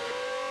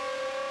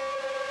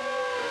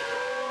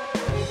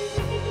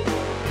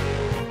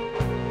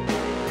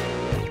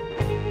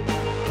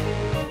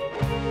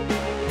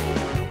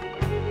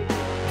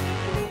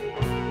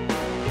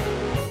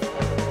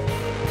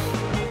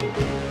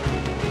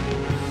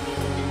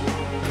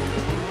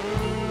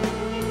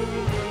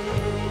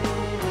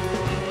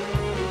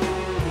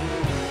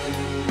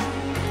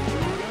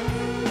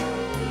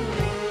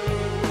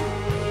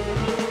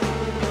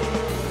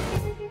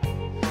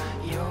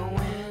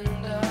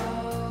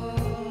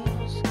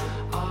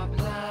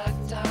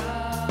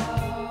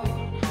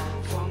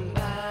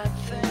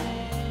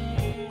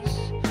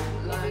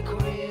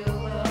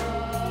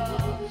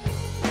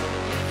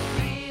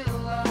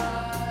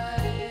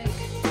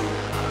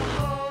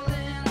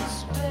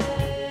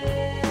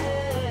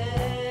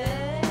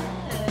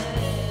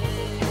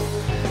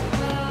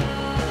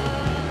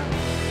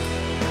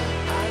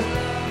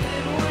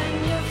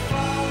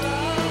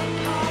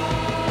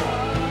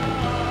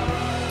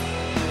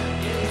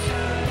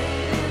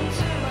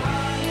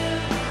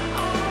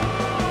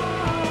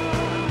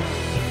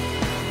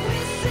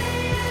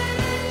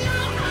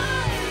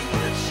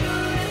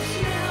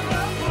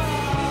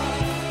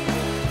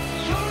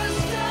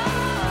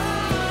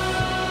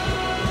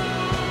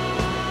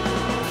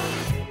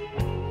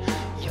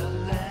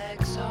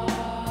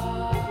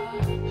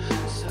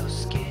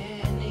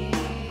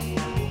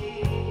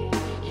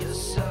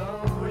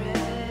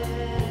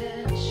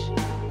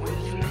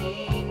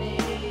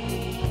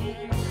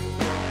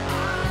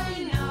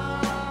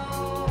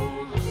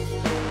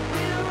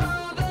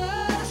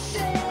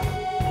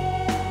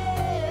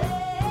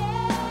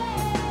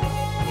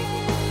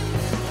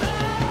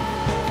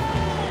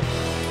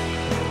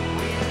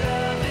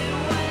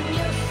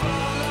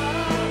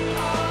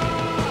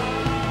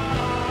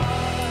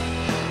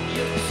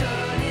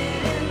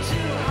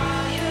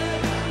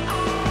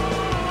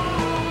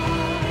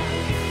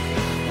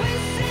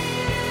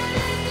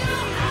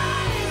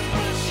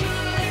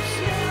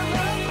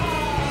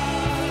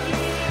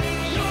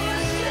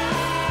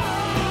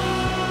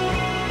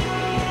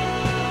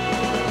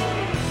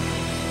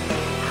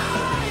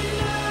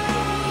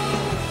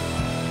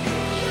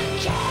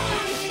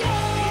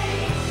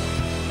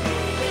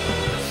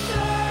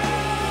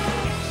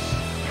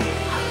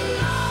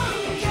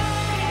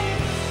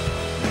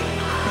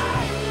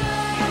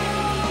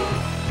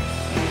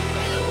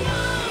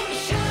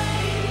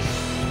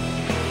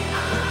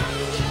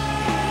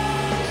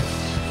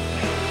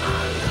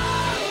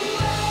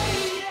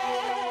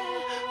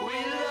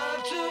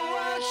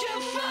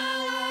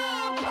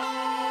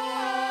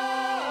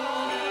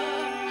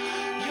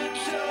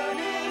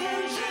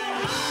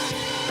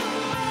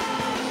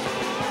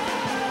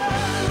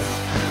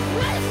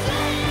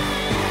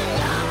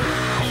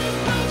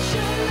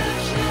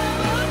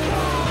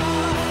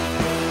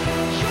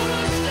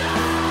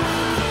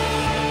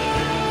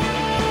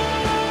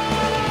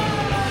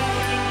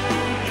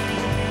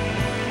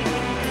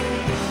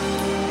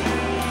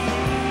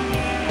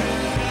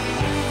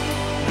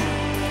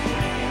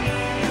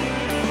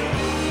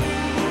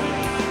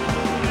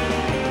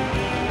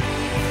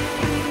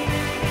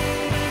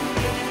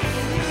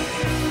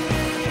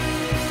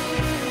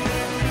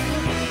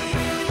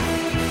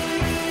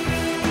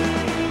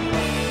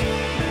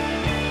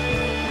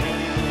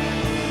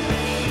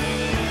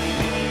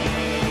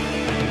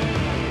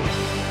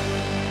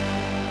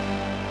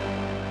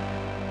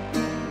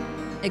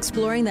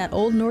 Exploring that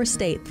old Norse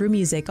state through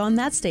music on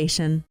that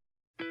station.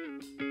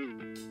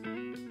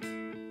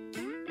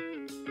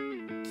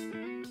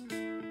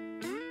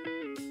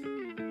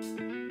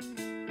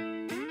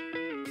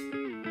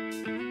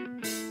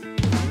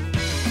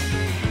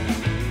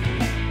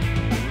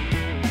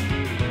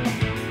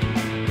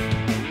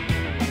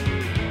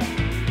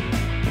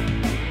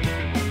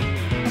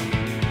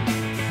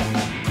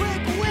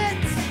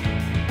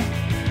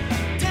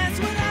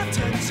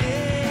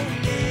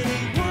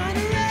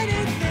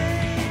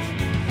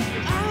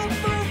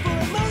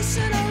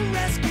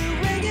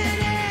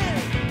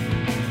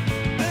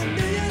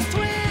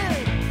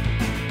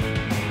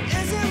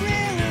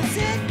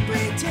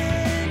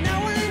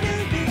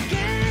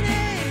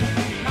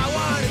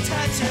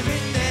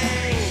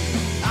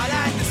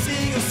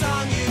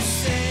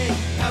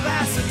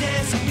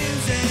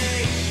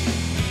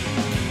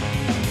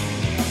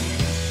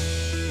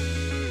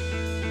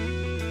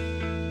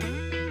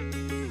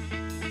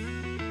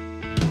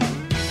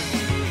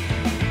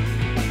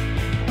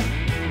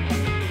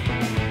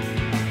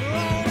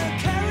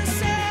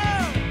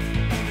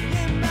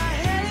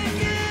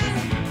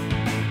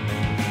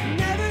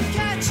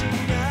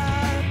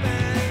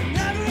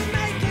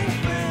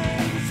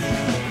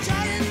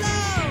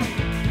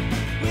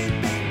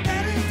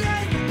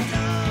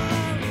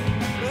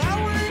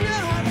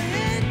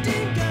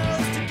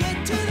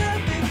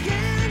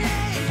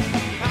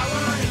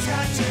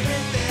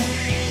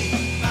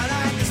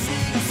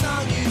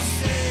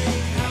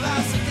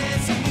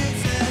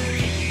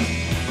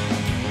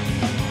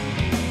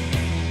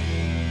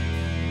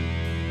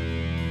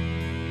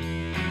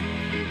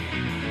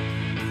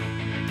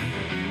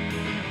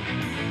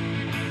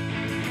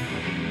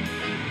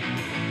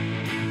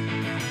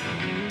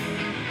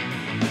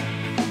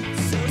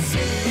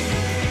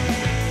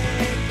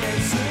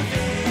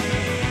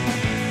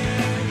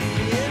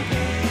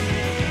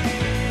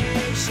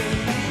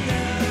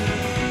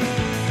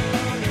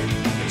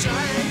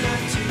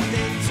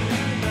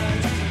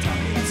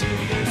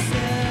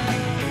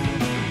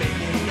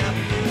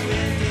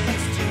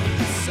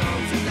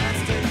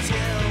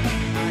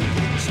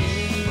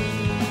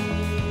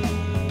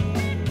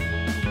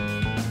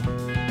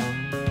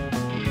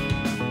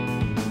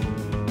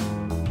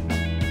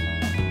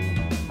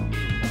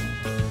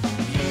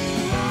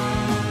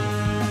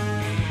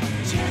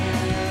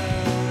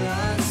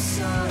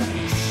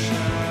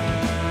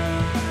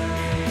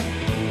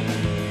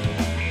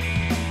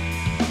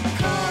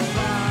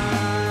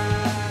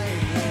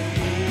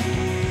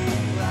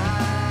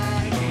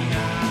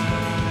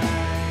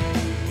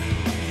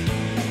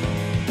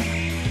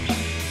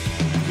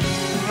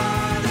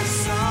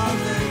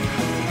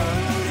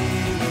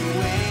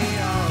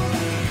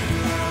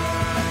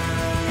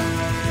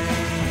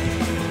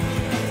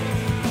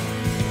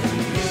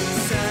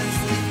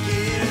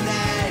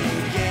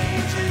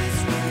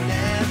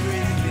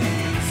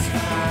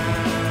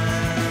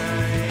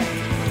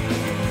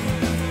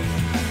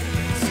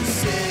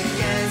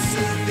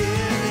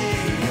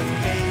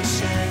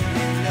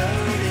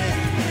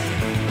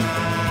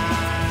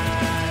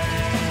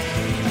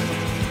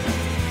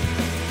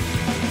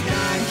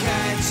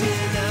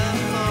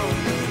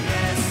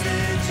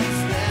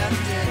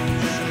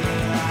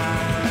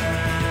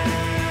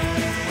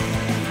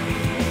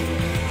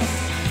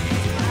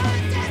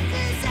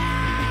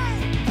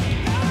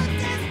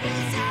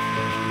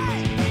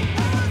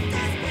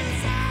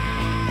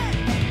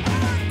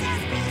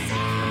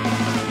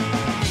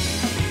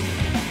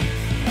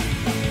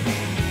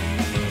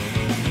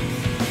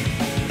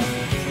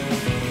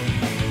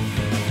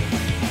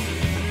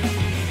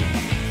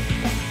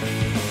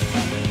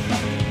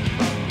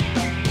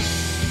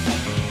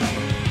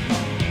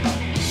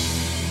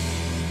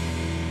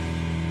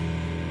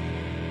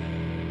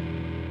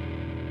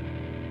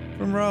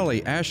 From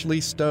Raleigh, Ashley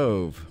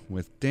Stove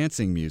with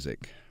Dancing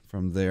Music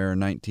from their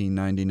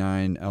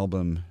 1999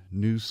 album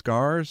New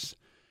Scars,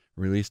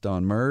 released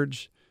on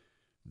Merge.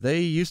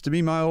 They used to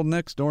be my old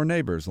next-door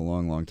neighbors a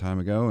long, long time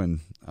ago, and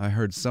I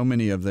heard so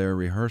many of their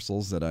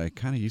rehearsals that I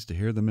kind of used to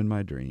hear them in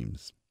my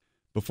dreams.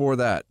 Before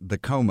that, The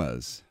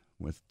Comas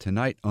with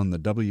Tonight on the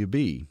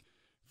WB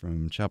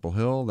from Chapel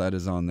Hill. That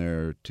is on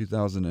their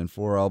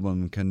 2004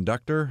 album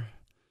Conductor,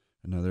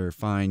 another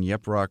fine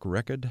Yep Rock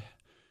record.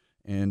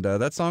 And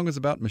that song was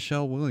about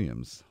Michelle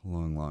Williams a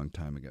long, long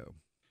time ago.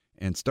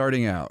 And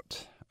starting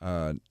out,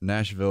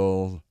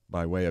 Nashville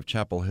by way of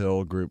Chapel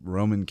Hill group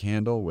Roman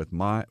Candle with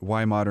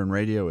Why Modern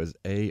Radio is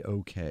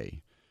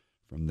A-OK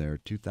from their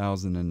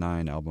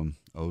 2009 album,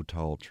 O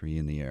Tall Tree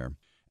in the Air.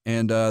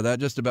 And that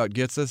just about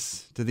gets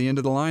us to the end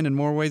of the line in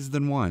more ways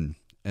than one.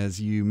 As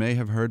you may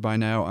have heard by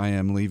now, I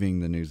am leaving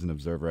the News and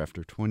Observer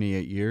after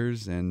 28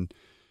 years, and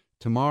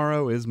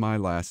tomorrow is my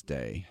last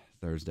day,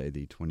 Thursday,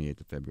 the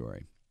 28th of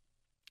February.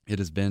 It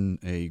has been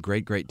a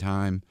great, great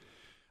time.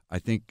 I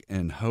think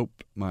and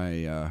hope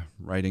my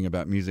writing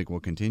about music will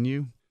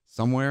continue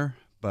somewhere,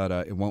 but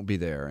it won't be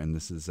there, and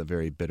this is a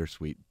very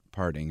bittersweet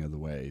parting of the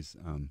ways.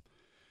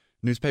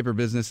 Newspaper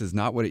business is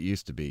not what it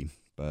used to be,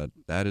 but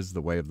that is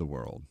the way of the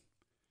world.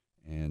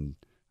 And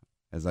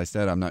as I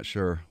said, I'm not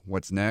sure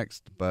what's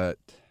next, but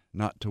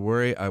not to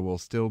worry, I will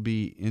still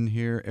be in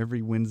here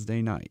every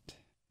Wednesday night,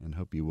 and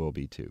hope you will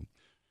be too.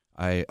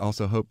 I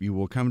also hope you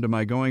will come to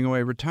my going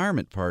away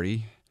retirement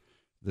party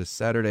this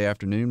Saturday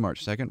afternoon,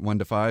 March 2nd, 1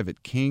 to 5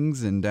 at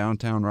King's in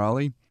downtown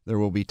Raleigh. There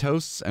will be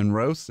toasts and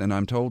roasts, and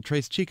I'm told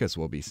Tres Chicas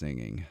will be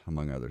singing,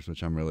 among others,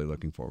 which I'm really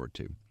looking forward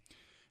to.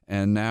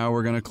 And now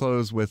we're going to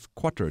close with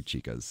Cuatro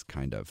Chicas,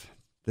 kind of.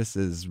 This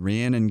is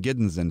Rhiannon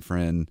Giddens and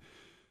Friend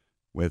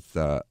with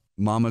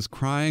Mama's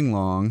Crying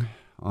Long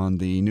on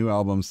the new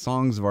album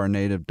Songs of Our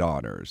Native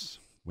Daughters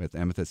with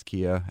Amethyst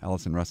Kia,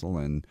 Allison Russell,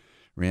 and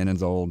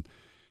Rhiannon's old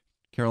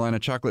Carolina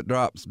Chocolate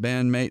Drops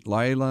bandmate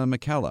Lila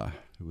McKella,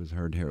 who was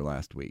heard here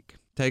last week.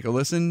 Take a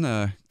listen.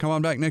 Come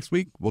on back next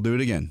week. We'll do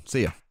it again.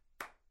 See ya.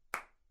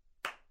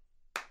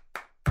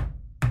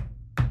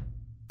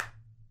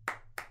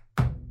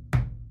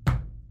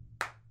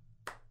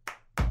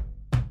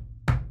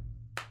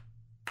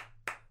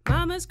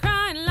 Mama's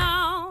crying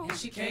long, and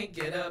she can't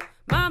get up.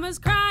 Mama's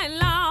crying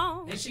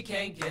long, And she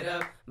can't get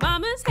up.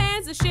 Mama's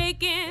hands are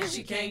shaking, And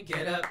she can't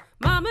get up.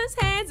 Mama's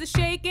hands are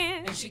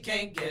shaking, And she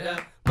can't get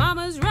up.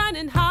 Mama's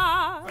running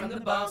hard From the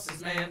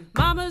boss's man.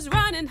 Mama's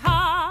running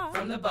hard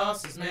From the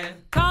boss's man.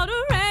 Called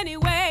her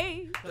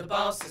anyway, The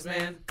boss's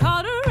man.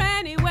 called her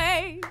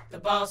anyway. The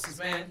boss's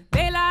man.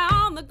 They lie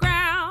on the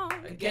ground,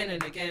 Again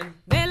and again.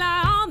 they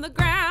lie on the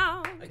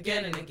ground.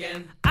 Again and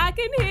again. I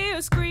can hear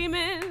her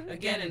screaming,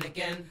 Again and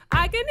again.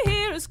 I can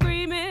hear her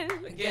screaming.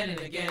 Again and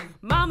again.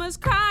 Mama's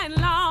crying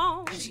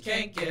long, And she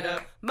can't get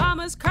up.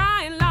 Mama's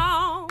crying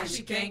long. And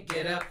she can't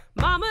get up.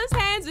 Mama's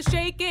hands are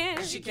shaking,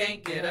 And she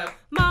can't get up.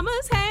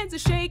 Mama's hands are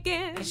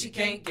shaking. And she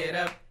can't get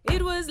up.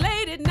 It was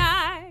late at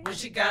night, When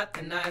she got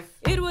the knife.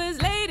 it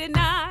was late at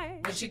night.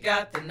 When she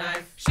got the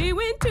knife. She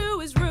went to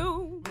his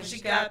room, When she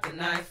got the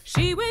knife.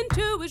 she went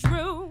to his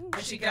room.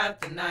 When she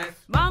got the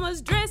knife.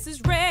 Mama's dress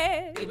is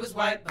red, It was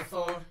white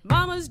before.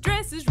 Mama's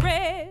dress is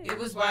red. It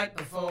was white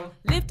before.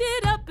 Lift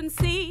it up and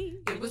see,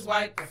 It was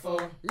white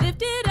before.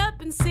 lift it up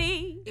and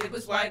see. It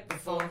was white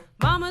before.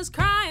 Mama's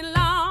crying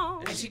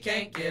long, And she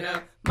can't get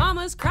up.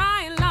 Mama's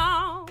crying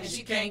long. And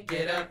she can't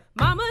get up.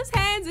 Mama's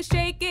hands are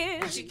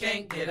shaking, And she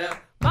can't get up.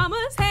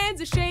 Mama's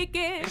hands are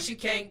shaking. And she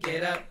can't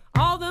get up.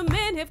 All the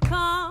men have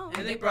come,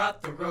 And they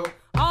brought the rope.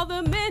 all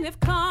the men have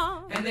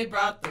come. And they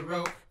brought the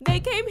rope. They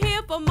came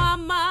here for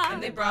Mama,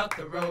 And they brought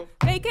the rope.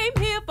 they came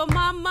here for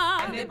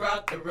Mama. And they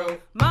brought the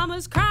rope.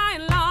 Mama's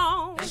crying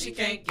long, And she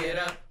can't get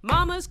up.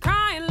 Mama's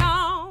crying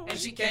long. And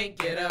she can't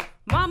get up.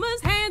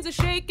 Mama's hands are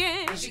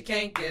shaking, And she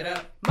can't get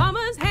up.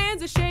 Mama's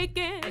hands are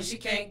shaking. And she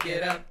can't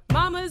get up.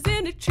 Mama's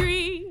in a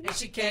tree, And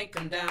she can't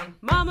come down.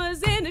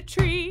 Mama's in a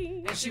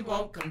tree. And she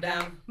won't come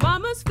down.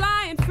 Mama's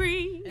flying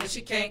free, And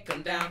she can't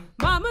come down.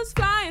 Mama's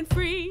flying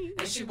free.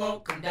 And she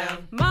won't come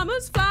down.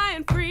 Mama's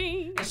flying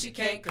free, And she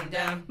can't come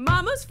down.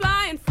 Mama's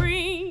flying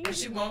free. And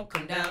she won't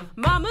come down.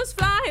 Mama's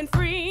flying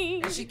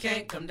free, And she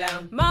can't come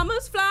down.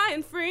 Mama's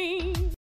flying free.